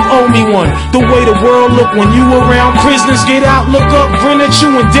 Think you owe me one. The way the world look when you around. Prisoners get out, look up, grin at you,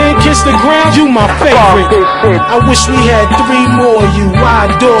 and then kiss the ground. You my favorite. I wish we had 3 more of you.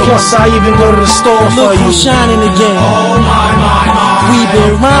 I adore. Plus I even go to the store for you. Look who's shining again. We've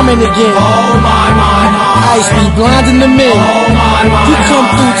been rhyming again. Ice be blinding the men. He come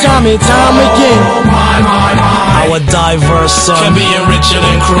through time and time again. I a diverse son. Can be richer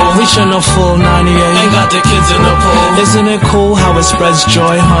than cruel. Reaching a full 98. Ain't got the kids in the pool. Isn't it cool how it spreads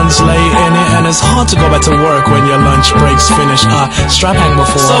joy? Huns lay in it, and it's hard to go back to work when your lunch breaks finish. Strap hang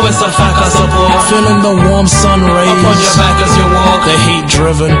before. So it's a fact I support. Feeling the warm sun rays upon your back as you walk. The heat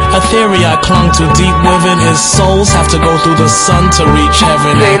driven. A theory I clung to deep within is souls have to go through the sun to reach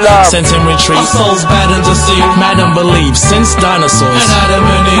heaven. Sent in retreat. Our souls bad and deceived. Mad and believe since dinosaurs and Adam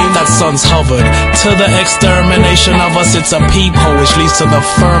and Eve. That sun's hovered to the extermination of us. It's a peephole which leads to the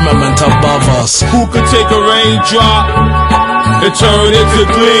firmament above us. Who could take a raindrop and turn into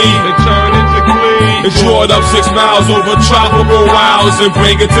glee? And draw it up 6 miles over tropical wilds and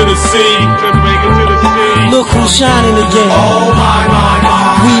bring it to the sea. Look who's shining again. Oh my, my,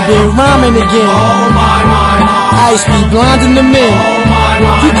 my. We been rhyming again. Oh my, my, my. Ice be blinding the men. Oh my,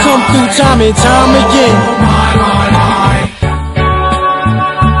 my, we come through time and time again. Oh my, my, my.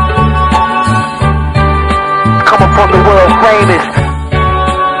 Coming from the world famous.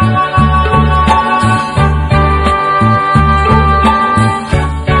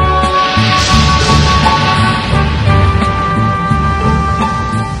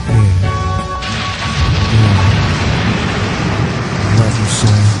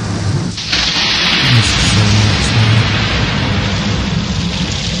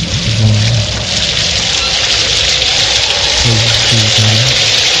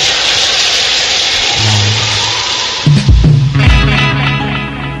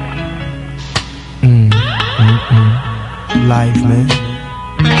 Life, man.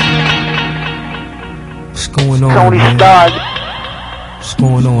 What's going on, Tony man? Stark. What's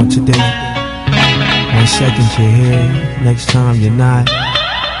going on today? 1 second you're here, next time you're not.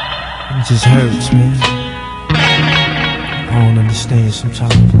 It just hurts, man. I don't understand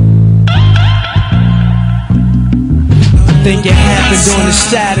sometimes. I think it happened on a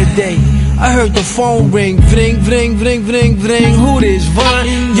Saturday. I heard the phone ring, vring, vring, vring, vring, vring. Who this, Von?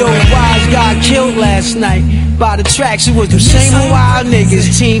 Yo, Wise got killed last night by the tracks. It was the same wild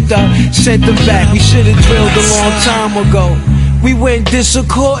niggas teamed up, sent them back. We should've drilled a long time ago. We went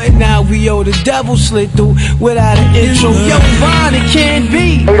disaccord and now we owe the devil slid through without an intro. Yo, Von, it can't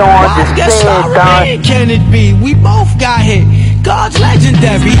be. Wise got sorry, can it be? We both got hit. God's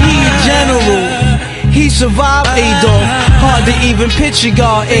legendary, he a general. He survived A-Dog. Hard to even picture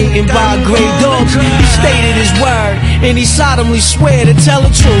God eaten by great dogs. He stated his word, and he solemnly swear to tell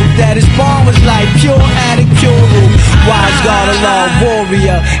the truth that his bond was like pure addict, pure root. Wise God, a law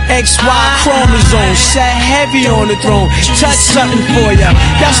warrior, XY chromosome, sat heavy on the throne. Touch something for ya.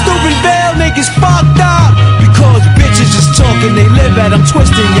 Y'all stupid veil niggas fucked up because bitches is talking. They live at them,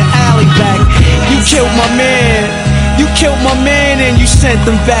 twisting your alley back. You killed my man. You killed my man and you sent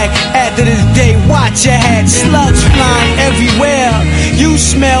them back. After this day, watch your hat. Slugs flying everywhere. You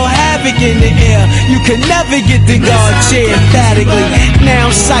smell havoc in the air. You can never get the guard chair emphatically. Now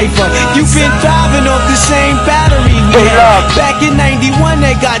Cypher, you've been driving off the same battery we had. Back in 91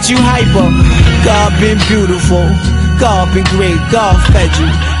 they got you hyper. God been beautiful, God been great, God fed you.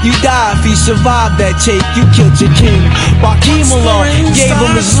 You died if he survived that take. You killed your king. Joaquin Allah gave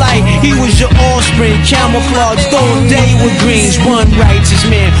him his life. He was your offspring. Camouflage all day with greens. One righteous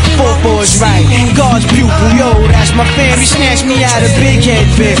man, fought for his right. God's pupil, yo, that's my fam. He snatched me out of big head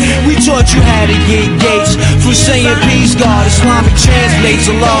fit. We taught you how to get gates. From saying peace, God, Islamic translates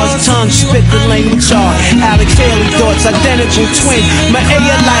Allah's tongue, spit the language hard. Alex Haley thoughts, identical twin. My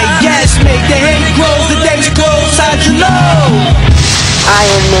Aya like, yes, make the hate grows, the days grows, how'd you know?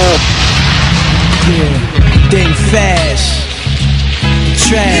 Iron Man. Yeah, think fast.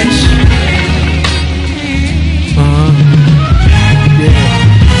 Trash. Yeah.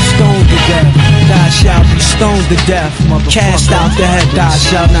 Stoned to death. Thou shalt be stoned to death. Cast out the head, thou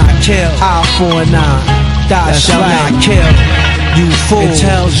shalt not kill. Eye for an eye, thou shalt not kill. You fool. It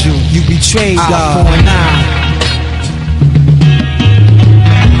tells you, you betrayed God. Eye for an eye.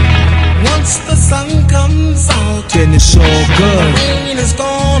 Once the sun comes out, then it's all good.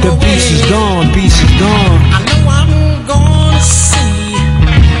 The beast is gone, beast is gone. I know I'm gonna see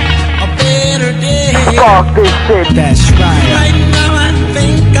a better day. Fuck this shit. That's right. Right now I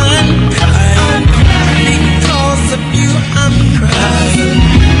think I'm crying. Because of you I'm crying.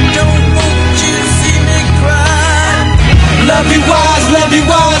 Don't want you to see me cry. Love you Wise, love you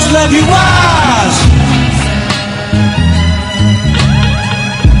Wise, love you Wise.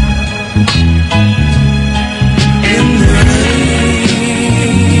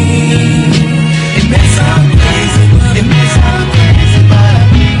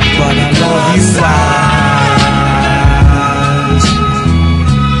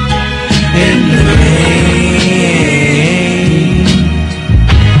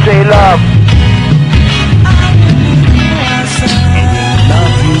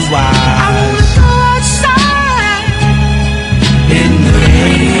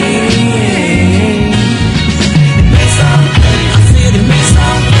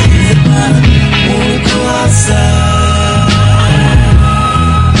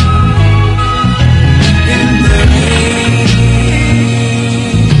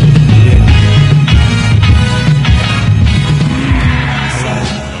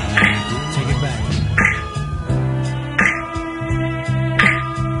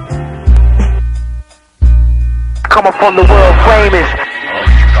 coming from the world famous.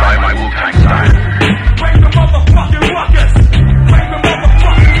 Try my Wu-Tang style. Bring the motherfucking ruckus. Bring the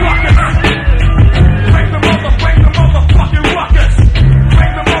motherfucking ruckus. Bring the motherfucking ruckus.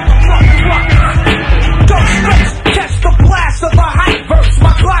 Bring the motherfucking ruckus. Ghostface, catch the blast of a hype verse.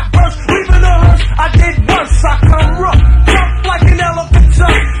 My clock burst, leaving the hearse. I did worse. I come rough, jump like an elephant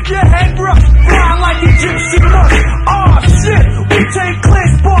tuck. Your head rough, fly like Egyptian musk. Oh shit, we take clear,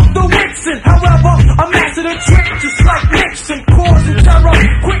 spark the Wixen. However, I mastered a trick just like Nixon, causing terror.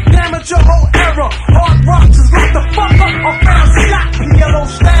 Quick damage your whole era. Hard rocks is like the fuck up. I found shot, yellow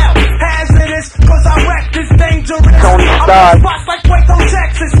style. Hazardous, cause I wreck this dangerous. Tony Stark. I'm spots like Waco,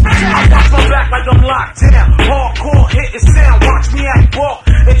 Texas. I watch my back like I'm locked down. Hardcore hitting sound. Watch me act walk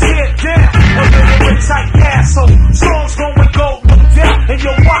and tear down. A little tight asshole. Songs going gold, no doubt. And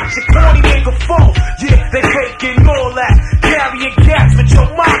you watch your corny nigga fall. Yeah, they faking all that. Carrying gas with your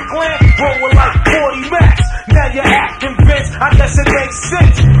mind gland. Rolling like 40 max. Now you're acting convinced. I guess it makes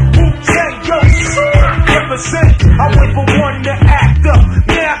sense. Wu-Tang, yo, represent. I wait for one to act up.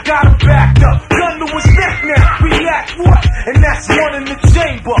 Now I got him backed up. Gun to his neck now. React what? And that's one in the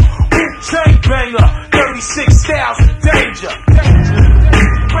chamber. Wu-Tang banger. 36 styles of danger.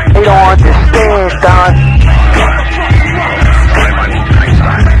 They don't understand, Don.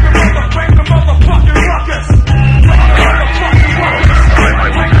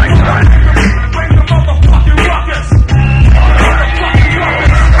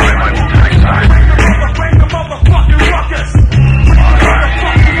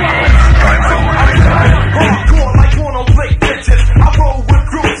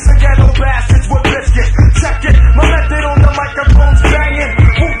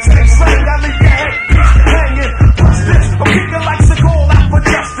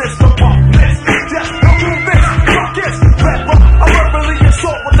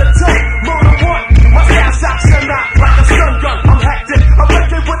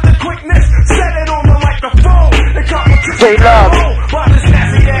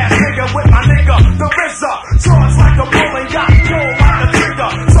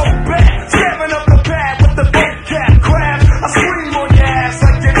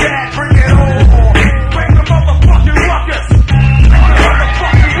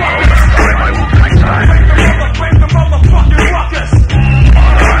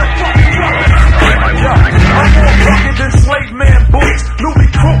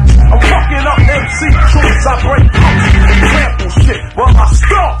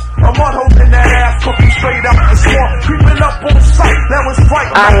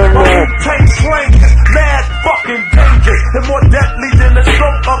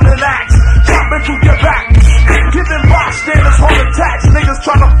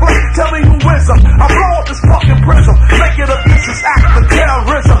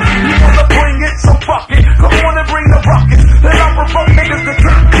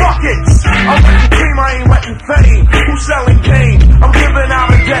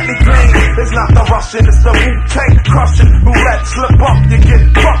 It's the Wu-Tang crushing. Roulette slip up, you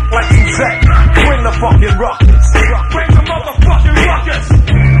get fucked like you said. Bring the fucking rockets. Bring the motherfucking rockets.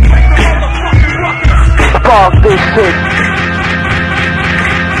 Bring the motherfucking rockets. Spark this shit.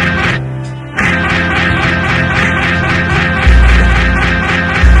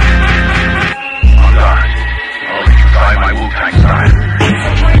 Try my Wu-Tang style.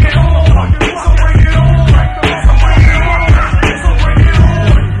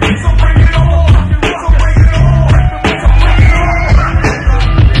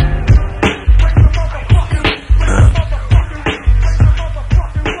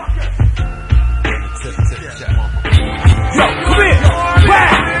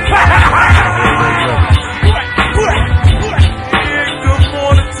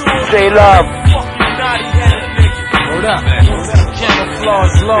 Love. Hold up.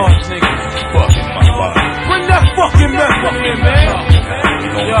 Camouflage laws, nigga. Bring that fucking mess up here, man.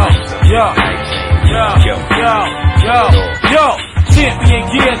 Yo. Champion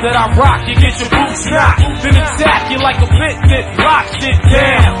gear that I rock, you get your boots knocked. Then attack you like a bit that locks it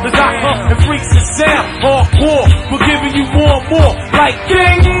down. Cause I come and freaks the sound. Hardcore, but giving you more and more. Like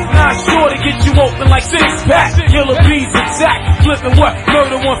ding, not sure to get you open like six-pack. Killer bees attack, flipping what?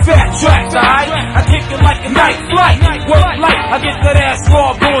 Murder one fat tracks, alright? I kick it like a night flight. Work light, I get that ass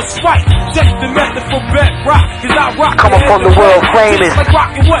raw going spike. Check the method for bedrock, cause I rock. Coming from the world famous. Like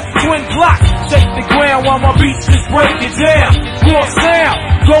rocking what? Twin blocks. Shake the ground while my beats just break it down. Raw sound,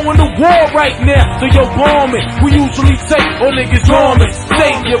 going to war right now. So yo, bomb it. We usually take all niggas dormant.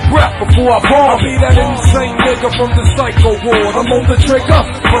 Save your breath before I bomb it. I'll be that insane nigga from the psycho ward. I'm on the trigger.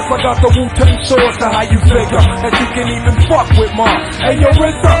 Plus I got the Wu-Tang sword to how you figure that you can even fuck with mine. Hey yo,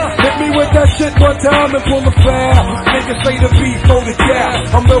 RZA, hit me me with that shit one time and pull the foul. Niggas say the beef, throw the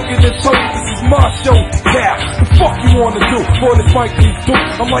cow. I'm milking this hoe, this is my show, cow. The fuck you wanna do? For this mic, please do.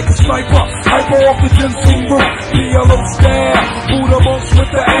 I'm like a sniper, hyper off the ginseng root. PLO style, Buddha monks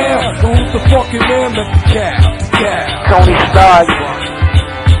with the air. But who's the fucking man? That's the cow, the cow. Tony Stark.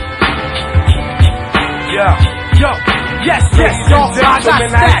 Yo. Yes, y'all, I got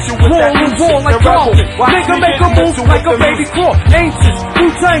that. Wall like gold. Nigga make a move like a baby crawl. Ancient,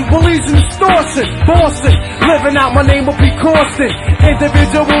 Wu-Tang, believes in extortion. Boston, living out my name will be costing.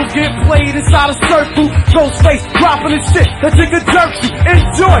 Individuals get played inside a circle. Ghostface, dropping his shit that you can jerk you.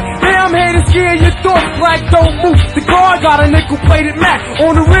 Enjoy. Now I'm here to scare your thoughts. Black don't move. The guard got a nickel-plated Mac.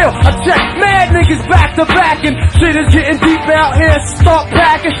 On the real, I check mad niggas back to back. And shit is getting deep out here. Start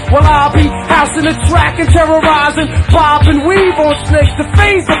packing. While I'll be housing the track and terrorizing. Bob and weave on snakes, the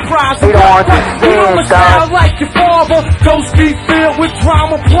phase of prize. You know my style like your father. Ghost be filled with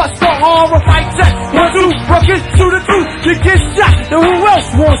drama plus the horror. Fight check, 1, 2, ruckus to the truth. You get shot, then who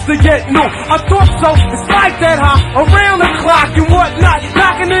else wants to get new? I thought so, it's like that high, around the clock and whatnot.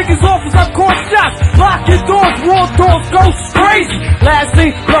 Knocking niggas off as I caught shots. Lock your doors, raw doors, ghosts crazy. Last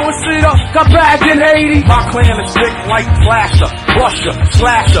thing, blowing shit up, got bagged in Haiti. My clan is thick like Flasher, Busher,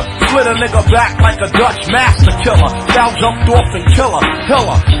 Slasher. Split a nigga back like a Dutch master killer. Now jumped off and Killah.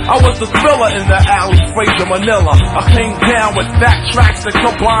 I was the thriller in the alley, Fraser, Manila. I came down with fat tracks that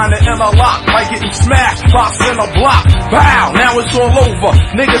combine and interlock, like getting smashed, box in a block. Bow, now it's all over.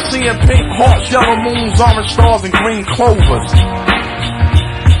 Niggas seeing pink hearts, yellow moons, orange stars, and green clovers.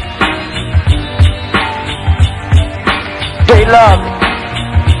 They love.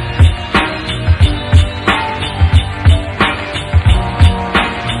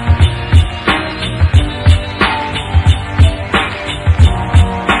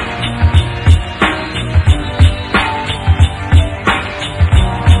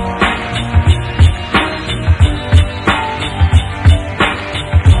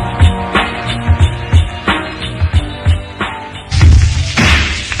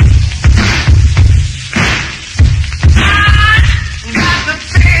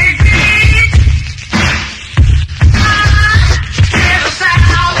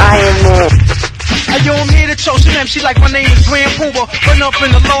 She like my name is Grand Pooba. Run up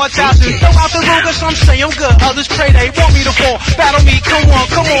in the large house and throw out the Ruger. Some say I'm good, others pray they want me to fall. Battle me, come on,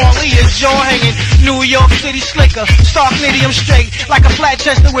 Lee is jaw hanging. New York City slicker, stark nitty, I'm straight like a flat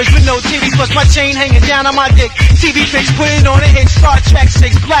chest of wigs with no titties, plus my chain hanging down on my dick. TV pics, put it on a hit. Star Trek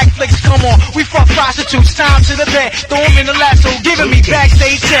 6, black flicks, come on. We fuck prostitutes, time to the bed. Throw them in the lasso, giving me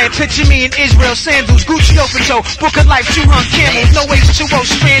backstage head. Picture me in Israel, sandals, Gucci open toe. Book of life, 200 camels, no H2O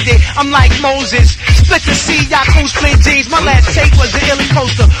stranded. I'm like Moses, split the sea, Yakuza split jeans. My last tape was the illy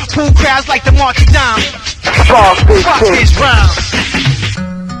poster. Pool crowds like the March of Dime. Fuck this round.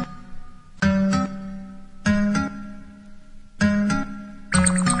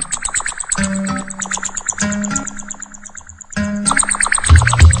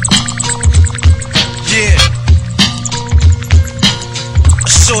 Yeah.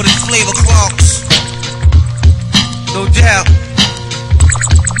 Assorted flavor clogs. No doubt.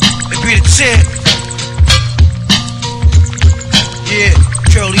 They be the tip. Yeah,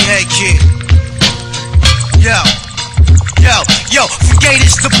 curly head kid. Yo, from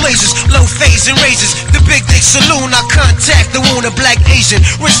gators to blazers, low phase and razors. The big dick saloon, I contact the wounded black Asian.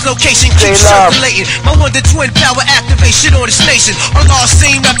 Rich location, keep circulating. My wonder twin power activation on this nation. On our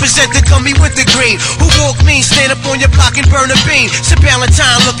scene, represent the gummy with the green. Who walk mean, stand up on your block and burn a bean. Sir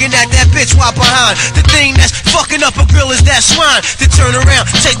Valentine looking at that bitch while behind. The thing that's fucking up a grill is that swine. To turn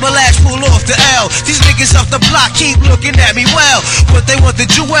around, take my last pull off the L. These niggas off the block keep looking at me well. But they want the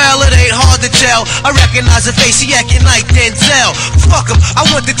jewel, it ain't hard to tell. I recognize a face, he acting like Denzel. Fuck him, I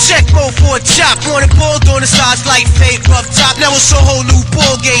want the check roll for a chop. Wanted bald on the sides like fade rough top. Now it's a whole new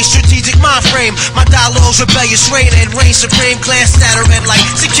ball game, strategic mind frame. My dialogues rebellious, rain and reign supreme. Glance at a red light,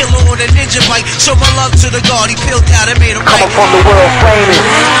 to Killah on a ninja bite. Show my love to the guard, he peeled out and made him right. Coming from the world famous.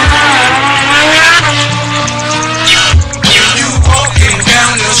 You walking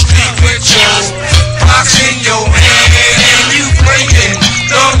down the street with your box in your hand and you playing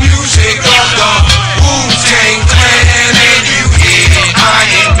the music of the Wu-Tang Clan and you hear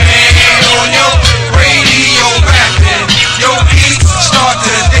Iron Man on your radio rapping. Your feet start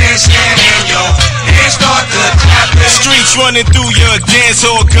to dance and your hands start to clap. Streets Bullets running through your dance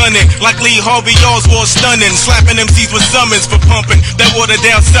hall gunning like Lee Harvey Oswald stunning, slapping MCs with summons for pumping that watered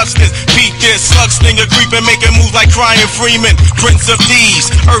down substance. Beat this slug slinger creeping, making moves like crying Freeman. Prince of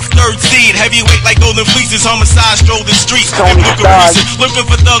Thieves, Earth third seed, heavyweight like golden fleeces. Homicide stroll the streets and looking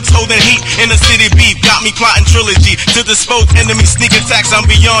for thugs holding heat in the city beef. Got me plotting trilogy to dispose enemy sneak attacks. I'm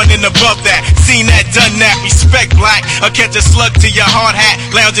beyond and above that. Seen that, done that. Respect black. I'll catch a slug to your hard hat,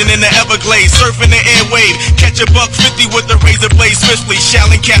 lounging in the Everglades, surfing the airwave. Catch a $150 with the razor blade swiftly.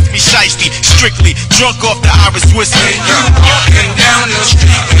 Shelling cats be shiesty, strictly drunk off the Irish whiskey. When you walking down the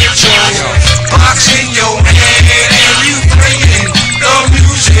street with your box in your hand and you playing the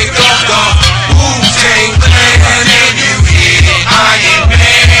music of the Wu-Tang Clan and you hear Iron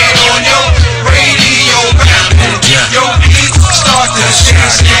Man on your radio rapping, your beat start to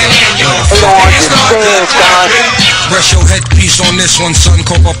dance and your hands start to clapping. Brush your headpiece on this one, son.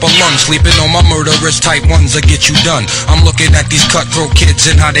 Cough up a lung. Sleeping on my murderous type ones that get you done. I'm looking at these cutthroat kids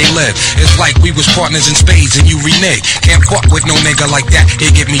and how they live. It's like we was partners in spades and you renege. Can't fuck with no nigga like that. He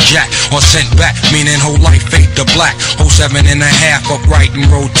give me jack or sent back, meaning whole life fade to black. Whole 7.5 upright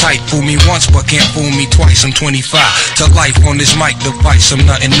and roll tight. Fool me once but can't fool me twice. I'm 25 to life on this mic device. I'm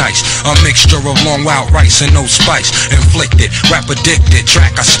nothing nice. A mixture of long wild rice and no spice. Inflicted, rap addicted.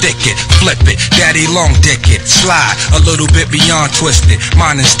 Track I stick it, flip it. Daddy long dick it, slide. A little bit beyond twisted,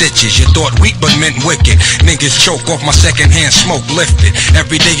 mine and stitches. You thought weak but meant wicked. Niggas choke off my secondhand smoke lifted.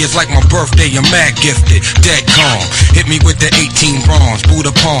 Every day is like my birthday, I'm mad gifted. Dead calm, hit me with the 18 bronze.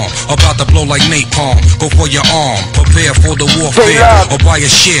 Buddha palm, about to blow like napalm. Go for your arm, prepare for the warfare. Or buy a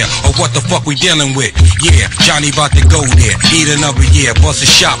share of what the fuck we dealing with. Yeah, Johnny about to go there. Eat another year, bust a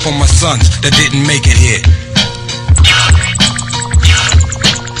shot for my sons that didn't make it here.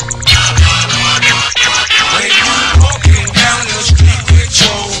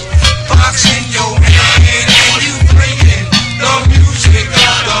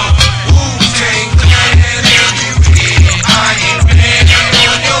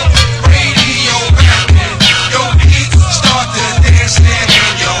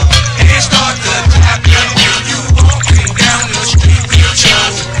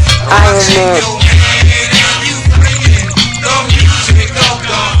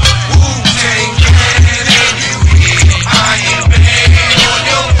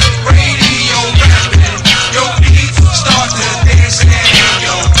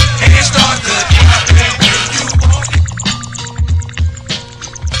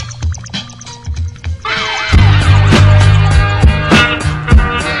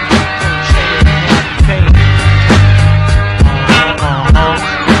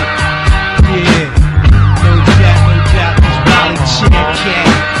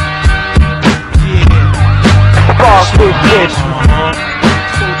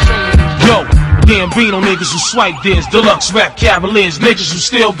 Gambino niggas who swipe theirs, deluxe rap cavaliers, niggas who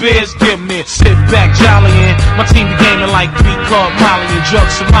steal beers, give me sit back jollying. My team be gaming like 3-card Molly and drug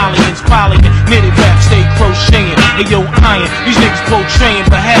Somalians, polying, knitted rap, stay crocheting. Hey yo, iron, these niggas portraying,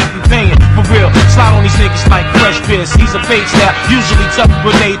 but half be paying. For real, slide on these niggas like fresh piss. He's a fake style, usually tough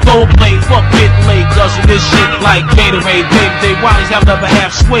grenade, throw blade, fuck getting laid, guzzle this shit like Gatorade. Day Wiley's have never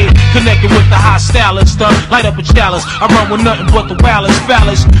half swayed, connected with the high stylist, light up a chalice. I run with nothing but the wildest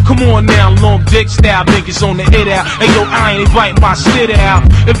phallus. Come on now, long dick style niggas on the hit out. Hey yo, I ain't biting my shit out.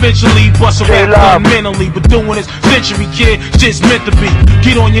 Eventually bust a rap gun mentally, but doing this century kid just meant to be.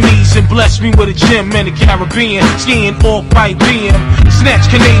 Get on your knees and bless me with a gem and a Caribbean, skiing off white BM. Snatch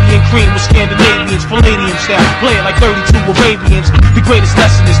Canadian cream with Scandinavians, Palladium style, play it like 32 Arabians. The greatest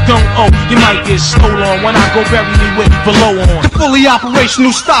lesson is don't owe, you might get stolen when I go bury me with below on. The fully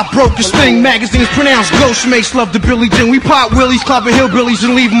operational stockbrokers thing, magazines pronounced Ghostface, love the Billy Jean. We pop willies, clobber hillbillies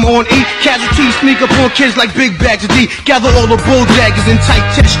and leave them on E. Casualties sneak up on kids like big bags of D. Gather all the bulldaggers and tight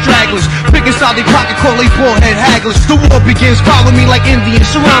test stragglers. Pick inside their pocket, call they bald-head hagglers. The war begins, follow me like Indians.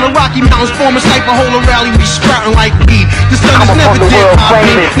 Surround the Rocky Mountains, form a sniper, hold a rally, we sprouting like weed. The sun is never dead, my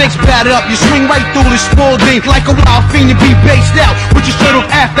man. Next batted up, you swing right through the small ding. Like a wild fiend, you be based out, with your shirt off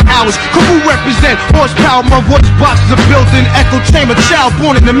after hours. Kabu represent horsepower, my voice boxes are built in echo chamber. Child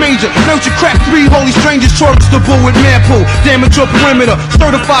born in the manger. Don't you crap 3 holy strangers, tourist the bull with manpool. Damage your perimeter,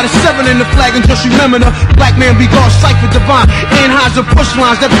 certified as 7 in the flag and just remember the black man be God, cipher divine. Anheuser push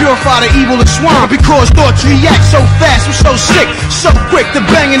lines that purify the evil and swine. Because thoughts react so fast, I'm so sick, so quick to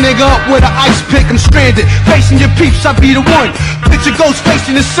bang a nigga up with an ice pick. I'm stranded, facing your peeps, I be the one. Picture Ghostface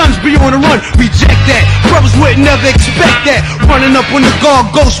and his sons be on the run. Reject that, brothers would never expect that. Running up when the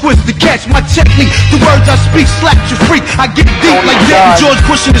guard ghost with to catch my technique. The words I speak slap your freak. I get deep like Daddy George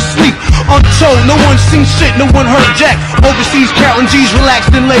pushing to sleep. Untold, no one seen shit, no one heard jack. Overseas counting G's,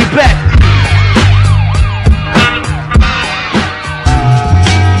 relaxed and laid back.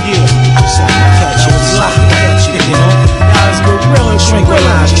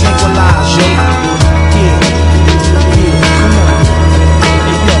 tranquilize, yo. Yeah, come on.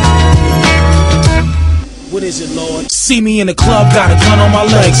 Hey, yo. What is it, Lord? See me in the club, got a gun on my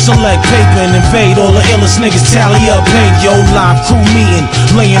leg. Select paper and invade all the illest niggas. Tally up, paint, yo, live crew meeting.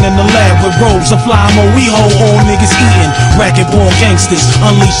 Laying in the lab with robes of fly mo. We hold all niggas eating. Racket-born gangsters,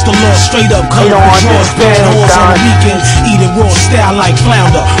 unleash the law. Straight up, color the drawers. Bad horse on the weekends. Eating raw style like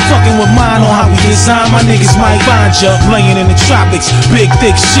flounder. Fucking with mine on how we design. My niggas might find ya. Laying in the tropics. Big,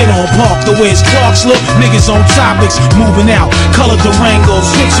 thick shit on park. The way his Clarks look. Niggas on topics. Moving out. Color Durangos.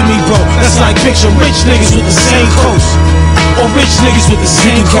 Picture me, bro. That's like picture rich niggas with the same coast. Or rich niggas with the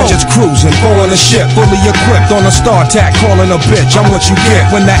same catch us cruising, on a ship, fully equipped on a star tack, calling a bitch. I'm what you get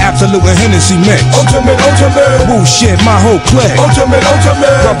when the absolute and Hennessy mix. Ultimate, woo shit, my whole clique. Ultimate.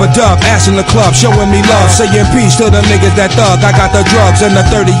 Rubber dub, ass in the club, showing me love, saying peace to the niggas that thug. I got the drugs and the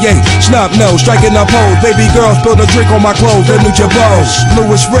 38, snub nose, striking up hoes. Baby girl spilled a drink on my clothes, the new Jabos.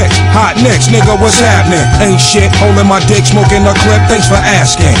 Louis Rich, hot nicks, nigga, what's happening? Ain't shit, holding my dick, smoking a clip. Thanks for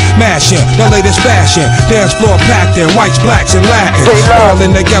asking. Mashing the latest fashion, dance floor packed in whites, blacks, and Latins.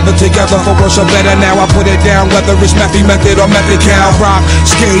 Falling together for worse or better. Now I put it down, whether it's Method or Method Cow. Rock,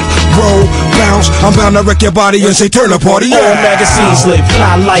 skate, roll, bounce. I'm bound to wreck your body and say turn the party. All magazines lit,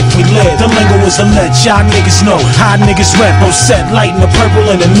 fly life we live. The lingo is a let y'all niggas know. How niggas rap on set, lighting the purple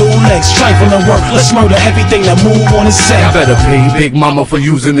and the new legs. Trifling work, let's murder everything that move on his set. I better pay Big Mama for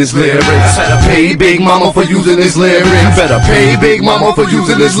using his lyrics. I better pay Big Mama for using his lyrics. I better pay Big Mama for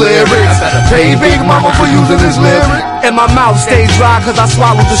using his lyrics. I better pay Big Mama for using his lyrics. And my mouth stays dry cause I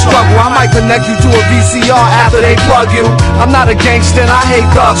swallowed the struggle. I might connect you to a VCR after they plug you. I'm not a gangster and I hate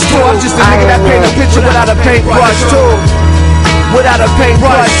thugs too. I'm just a nigga that paint a picture without a paintbrush too. Without a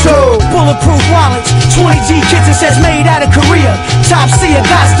paintbrush too. Bulletproof wallets, 20G kitchen sets made out of Korea. Top seer,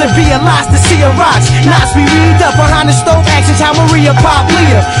 gots to be a lost to see a rocks. Knots be read up behind the stove, actions how Maria pop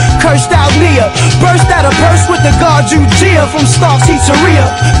Leah. Cursed out Nia, burst out a purse with the guard Gia from Stark's Pizzeria.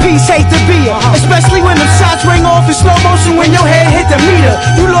 Peace, hate to be her, especially when the shots ring off in slow motion when your head hit the meter.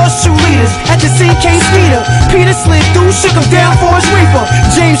 You lost 2 liters, at the scene came Skeeter. Peter slid through, shook him down for his reaper.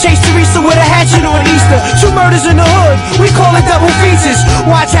 James chased Teresa with a hatchet on Easter. 2 murders in the hood, we call it double features.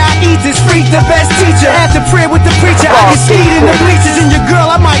 Watch how I eat this freak, the best teacher. After prayer with the preacher, I get skied in the bleachers. And your girl,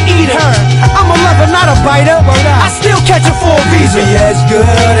 I might eat her. I'm a lover, not a biter. I still catch her for a visa. Be as good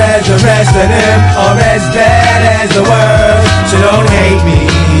as the rest of them, or as bad as the world. So don't hate me,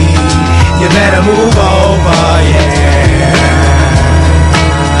 you better move over, yeah.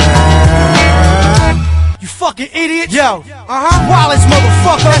 You fucking idiot. Yo, Wallace,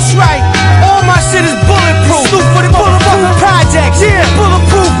 motherfucker. That's right. All my shit is bulletproof. Snoop for the bulletproof projects. Yeah,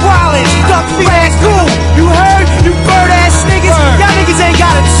 bulletproof Wallace. Duck feet ass goo. You heard? You bird ass niggas. Y'all niggas ain't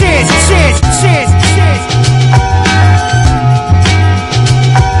got a chance.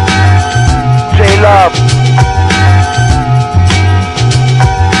 J-Love.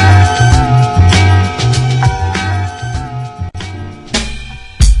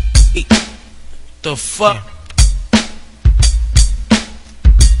 The fuck?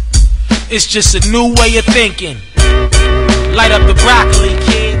 It's just a new way of thinking. Light up the broccoli,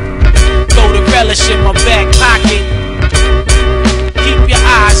 kid. Throw the relish in my back pocket. Keep your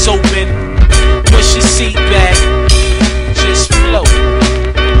eyes open. Push your seat back. Just float.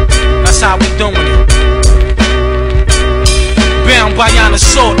 That's how we doing it. Bound by honor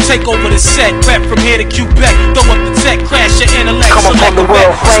sword, take over the set. Rep from here to Quebec. Throw up the tech, crash your intellect. Come up on the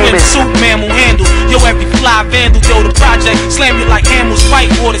world famous. Swimsuit man will handle. Yo, every fly vandal. Yo, the project slam you like Hamels. Fight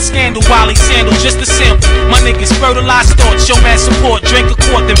for the scandal while he sandal. Just a sample. My niggas fertilize thoughts. Show mad support. Drink a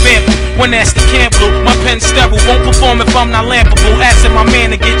quart then vamp. When that's the camp blue, my pen sterile. Won't perform if I'm not lampable. Asking my man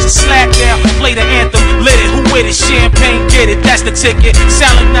to get you slapped down. Play the anthem. Lit it. Who with it? Champagne, get it. That's the ticket.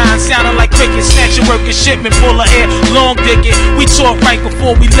 Salad 9 sounding like cricket. Snatch your work and shipment. Full of air. Long dick it. We talked right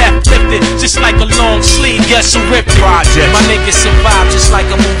before we left, lifted just like a long sleeve. Guess who ripped it? Project. My niggas survive just like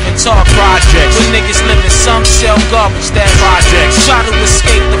a moving talk. Projects. When niggas living, some sell garbage. That Projects. Try to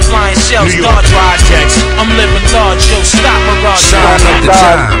escape the flying shells. New York Projects. I'm living large, yo. Stop mirage. Sign of the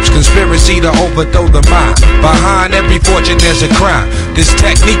times, conspiracy to overthrow the mind. Behind every fortune there's a crime. This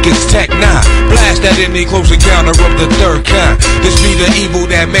technique is Tech 9. Blast at any close encounter of the third kind. This be the evil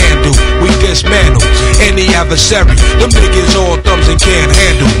that man do. We dismantle any adversary. Them niggas all thumbs and can't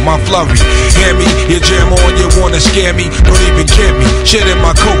handle my flurry. Hear me? You jam on, you wanna scare me? Don't even kid me. Shit in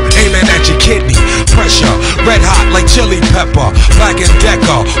my coat, aiming at your kidney. Pressure, red hot like chili pepper. Black and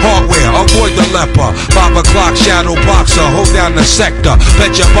Decker, hardware, avoid the leper. 5 o'clock shadow boxer, hold down the sector.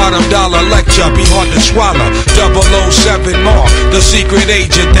 Bet your bottom dollar lecture, be hard to swallow. 007 Mark, the secret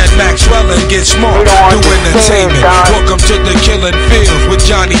agent that Maxwell and gets smart. Do entertainment. Welcome to the killing fields with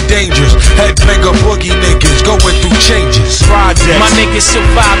Johnny Dangerous. Headbanger boogie niggas going through changes. Projects. My niggas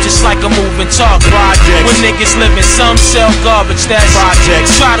survive just like a moving target. Projects. When niggas living, some sell garbage. That's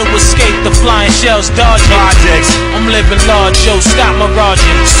projects. Try to escape the flying shells, dodging. Projects. I'm living large, yo, stop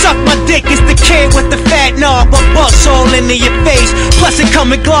miraging. Suck my dick, it's the kid with the fat knob, but bust all into your face. Plus it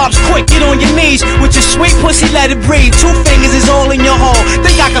come in globs, quick, get on your knees. With your sweet pussy, let it breathe. 2 fingers is all in your hole.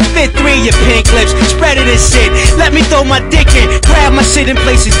 Think I can fit 3 of your pink lips. Spread it and sit. Let me throw my dick in. Grab my shit and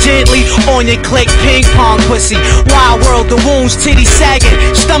place it gently on your click. Ping pong pussy. Wild world, the wounds, titty sagging.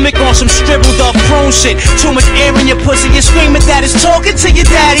 Stomach on some shriveled up prone shit. Too much air in your pussy. You're screaming that it's talking to your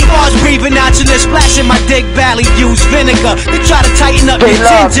daddy. Bars breathing out your lips, splashing my dick valley. Use vinegar to try to tighten up your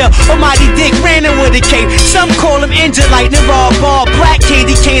ginger. A mighty dick ran in with a cape. Some call him injured lightning raw ball. Black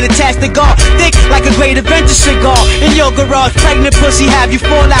candy cane attached to guard. Thick like a great adventure cigar. In your garage, pregnant pussy have you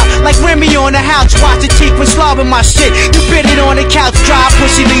fall out like Remy on the house. Watch the teeth for slobbing my shit. You bit it on the couch, dry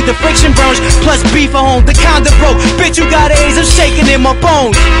pussy leave the friction burns. Plus beef at home, the condom broke. Bitch, you got AIDS, I'm shaking in my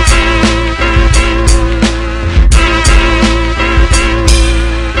bones.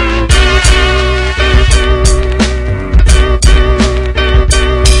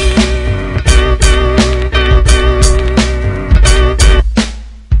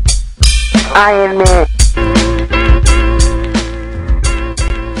 Iron Man.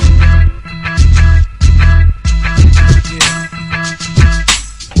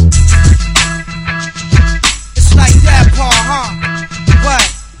 It's like that, Paul, huh? What?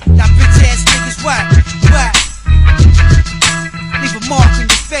 Y'all bitch ass niggas, what? What? Leave a mark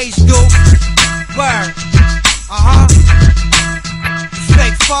in your face, dude. Word.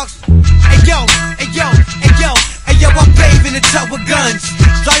 Fake fucks. Hey yo, hey yo, hey yo, hey yo, I'm paving the tub with guns.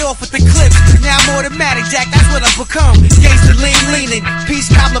 Fly off with the clips, now I'm automatic, Jack, that's what I've become. Gangsta leaning, peace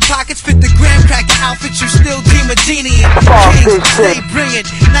cobbler pockets fit the graham cracker outfit, you still dream of genie and kings, stay bringing,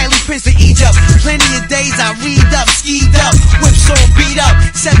 nightly prince of Egypt. Plenty of days I read up, skied up, whips all beat up.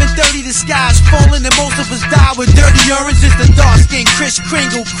 7:30 the sky's falling and most of us die with dirty orange. It's the dark skin, Kris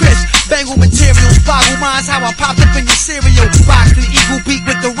Kringle, crisp, bangle materials, boggle minds how I popped up in your cereal. Boxed an eagle beak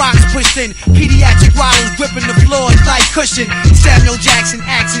with the rocks pushed in, pediatric waddles gripping the floors like cushion. Samuel Jackson,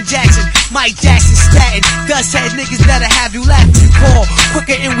 Axon Jackson, Mike Jackson, Staten, Gus head niggas that'll have you laughing and call.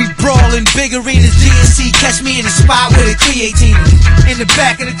 Quicker and we brawling, big arenas, GNC, catch me in the spot with a creatine. In the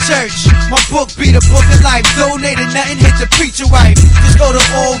back of the church, my book be the book of life. Donated nothing, hit the preacher wife. Just go to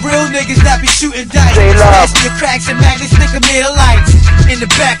all real niggas that be shooting dice. Smash your cracks and magnets, stick them near the lights. In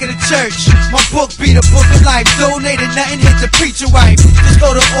the back of the church, my book be the book of life. Donated nothing, hit the preacher wife. Just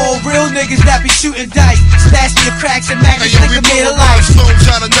go to all real niggas that be shooting dice. Smash your cracks and magnets, stick them near the lights. Stones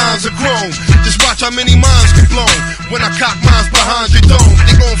out of nines of chrome. Just watch how many minds get blown. When I cock mines behind your dome,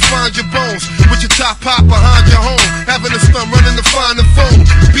 they gon' find your bones with your top pop behind your home. Having a stun running to find the phone.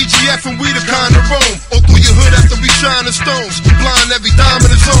 BGF and we the kind of roam. Or through your hood after we shine the stones. Blind every dime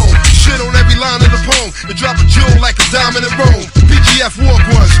in the zone. Shit on every line of the poem. And drop a jewel like a diamond in Rome. BGF walk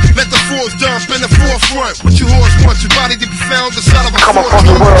once. Let the fours dump in the forefront. What you horse want? Your body to be found inside of a Come Ford on,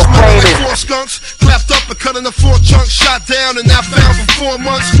 trunk. world Smelling like famous. 4 skunks. Clapped up and cut in the 4 chunks. Shot down and now found for 4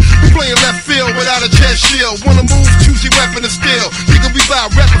 months. We playing left field without a jet shield. Wanna move? Choose your weapon and steal. Nigga, we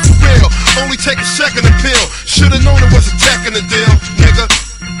bout rapping for real. Only take a second to peel. Should've known it was a tech in the deal, nigga.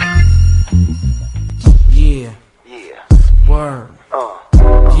 Yeah. Word.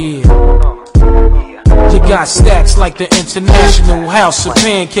 Yeah. You got stacks like the International House of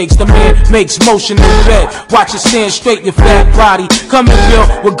Pancakes. The man makes motion in bed. Watch it stand straight, your fat body. Coming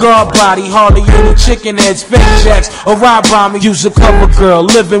built with guard body. Hardly any chicken heads, fake jacks, or ride by me. Use a cover girl.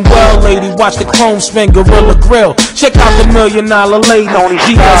 Living well, lady. Watch the chrome spin, Gorilla Grill. Check out the $1 Million Lady.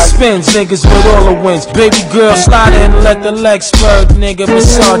 GS spins, niggas with all the wins. Baby girl, slide in, let the legs spur. Nigga,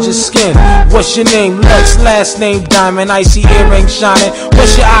 massage your skin. What's your name? Lex, last name Diamond. Icy earring shining.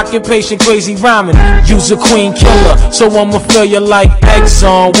 What's your occupation? Crazy rhyming. Use a queen killer, so I'ma feel you like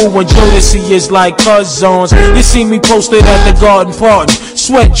Exxon. Woo and Jodeci is like cousins. You see me posted at the garden party,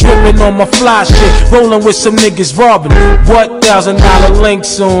 sweat dripping on my fly shit, rolling with some niggas robbing. What $1,000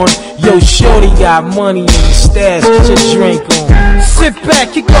 links on? Yo, shorty got money in the stash, get your drink on. Sit back,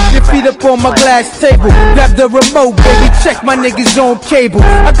 kick off your feet up on my glass table. Grab the remote, baby, check my niggas on cable.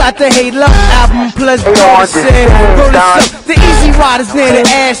 I got the Hey Love album plus bonus set. Roll this up, the Easy Riders near the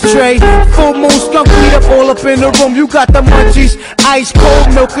ashtray. Full moon skunk feet up all up in the room. You got the munchies, ice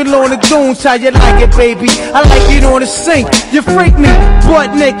cold milk and on the dunes. How you like it, baby? I like it on the sink. You freak me,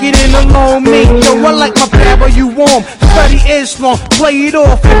 butt naked in a long meat. Yo, I like my power, you warm. Study Islam, play it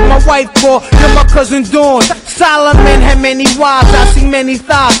off. If my wife call, you're my cousin Dawn. Solomon had many wives, I see many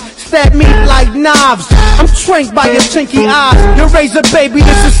thighs. Stab me like knives. I'm trained by your chinky eyes. Your razor, baby,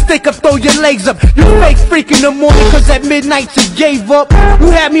 this is stick up, throw your legs up. You fake freak in the morning, cause at midnight you gave up.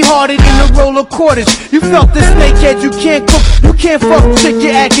 You had me harder than a roll of quarters. You felt the snakehead, you can't cook, you can't fuck, chick,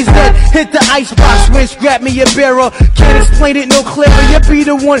 your act is dead. Hit the icebox, rinse, grab me a barrel. Can't explain it no clearer, you be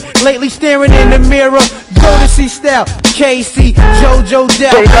the one lately staring in the mirror. Jodeci style, KC, JoJo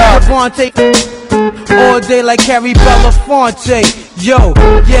Del, Devontae. All day like Harry Belafonte. Yo,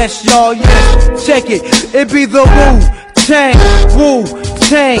 yes, y'all, yes, check it. It be the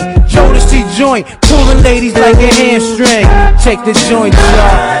Wu-Tang, Jodeci joint, pulling ladies like a hamstring. Check the joint,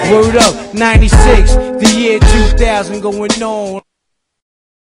 y'all. Word up, 96, the year 2000 going on.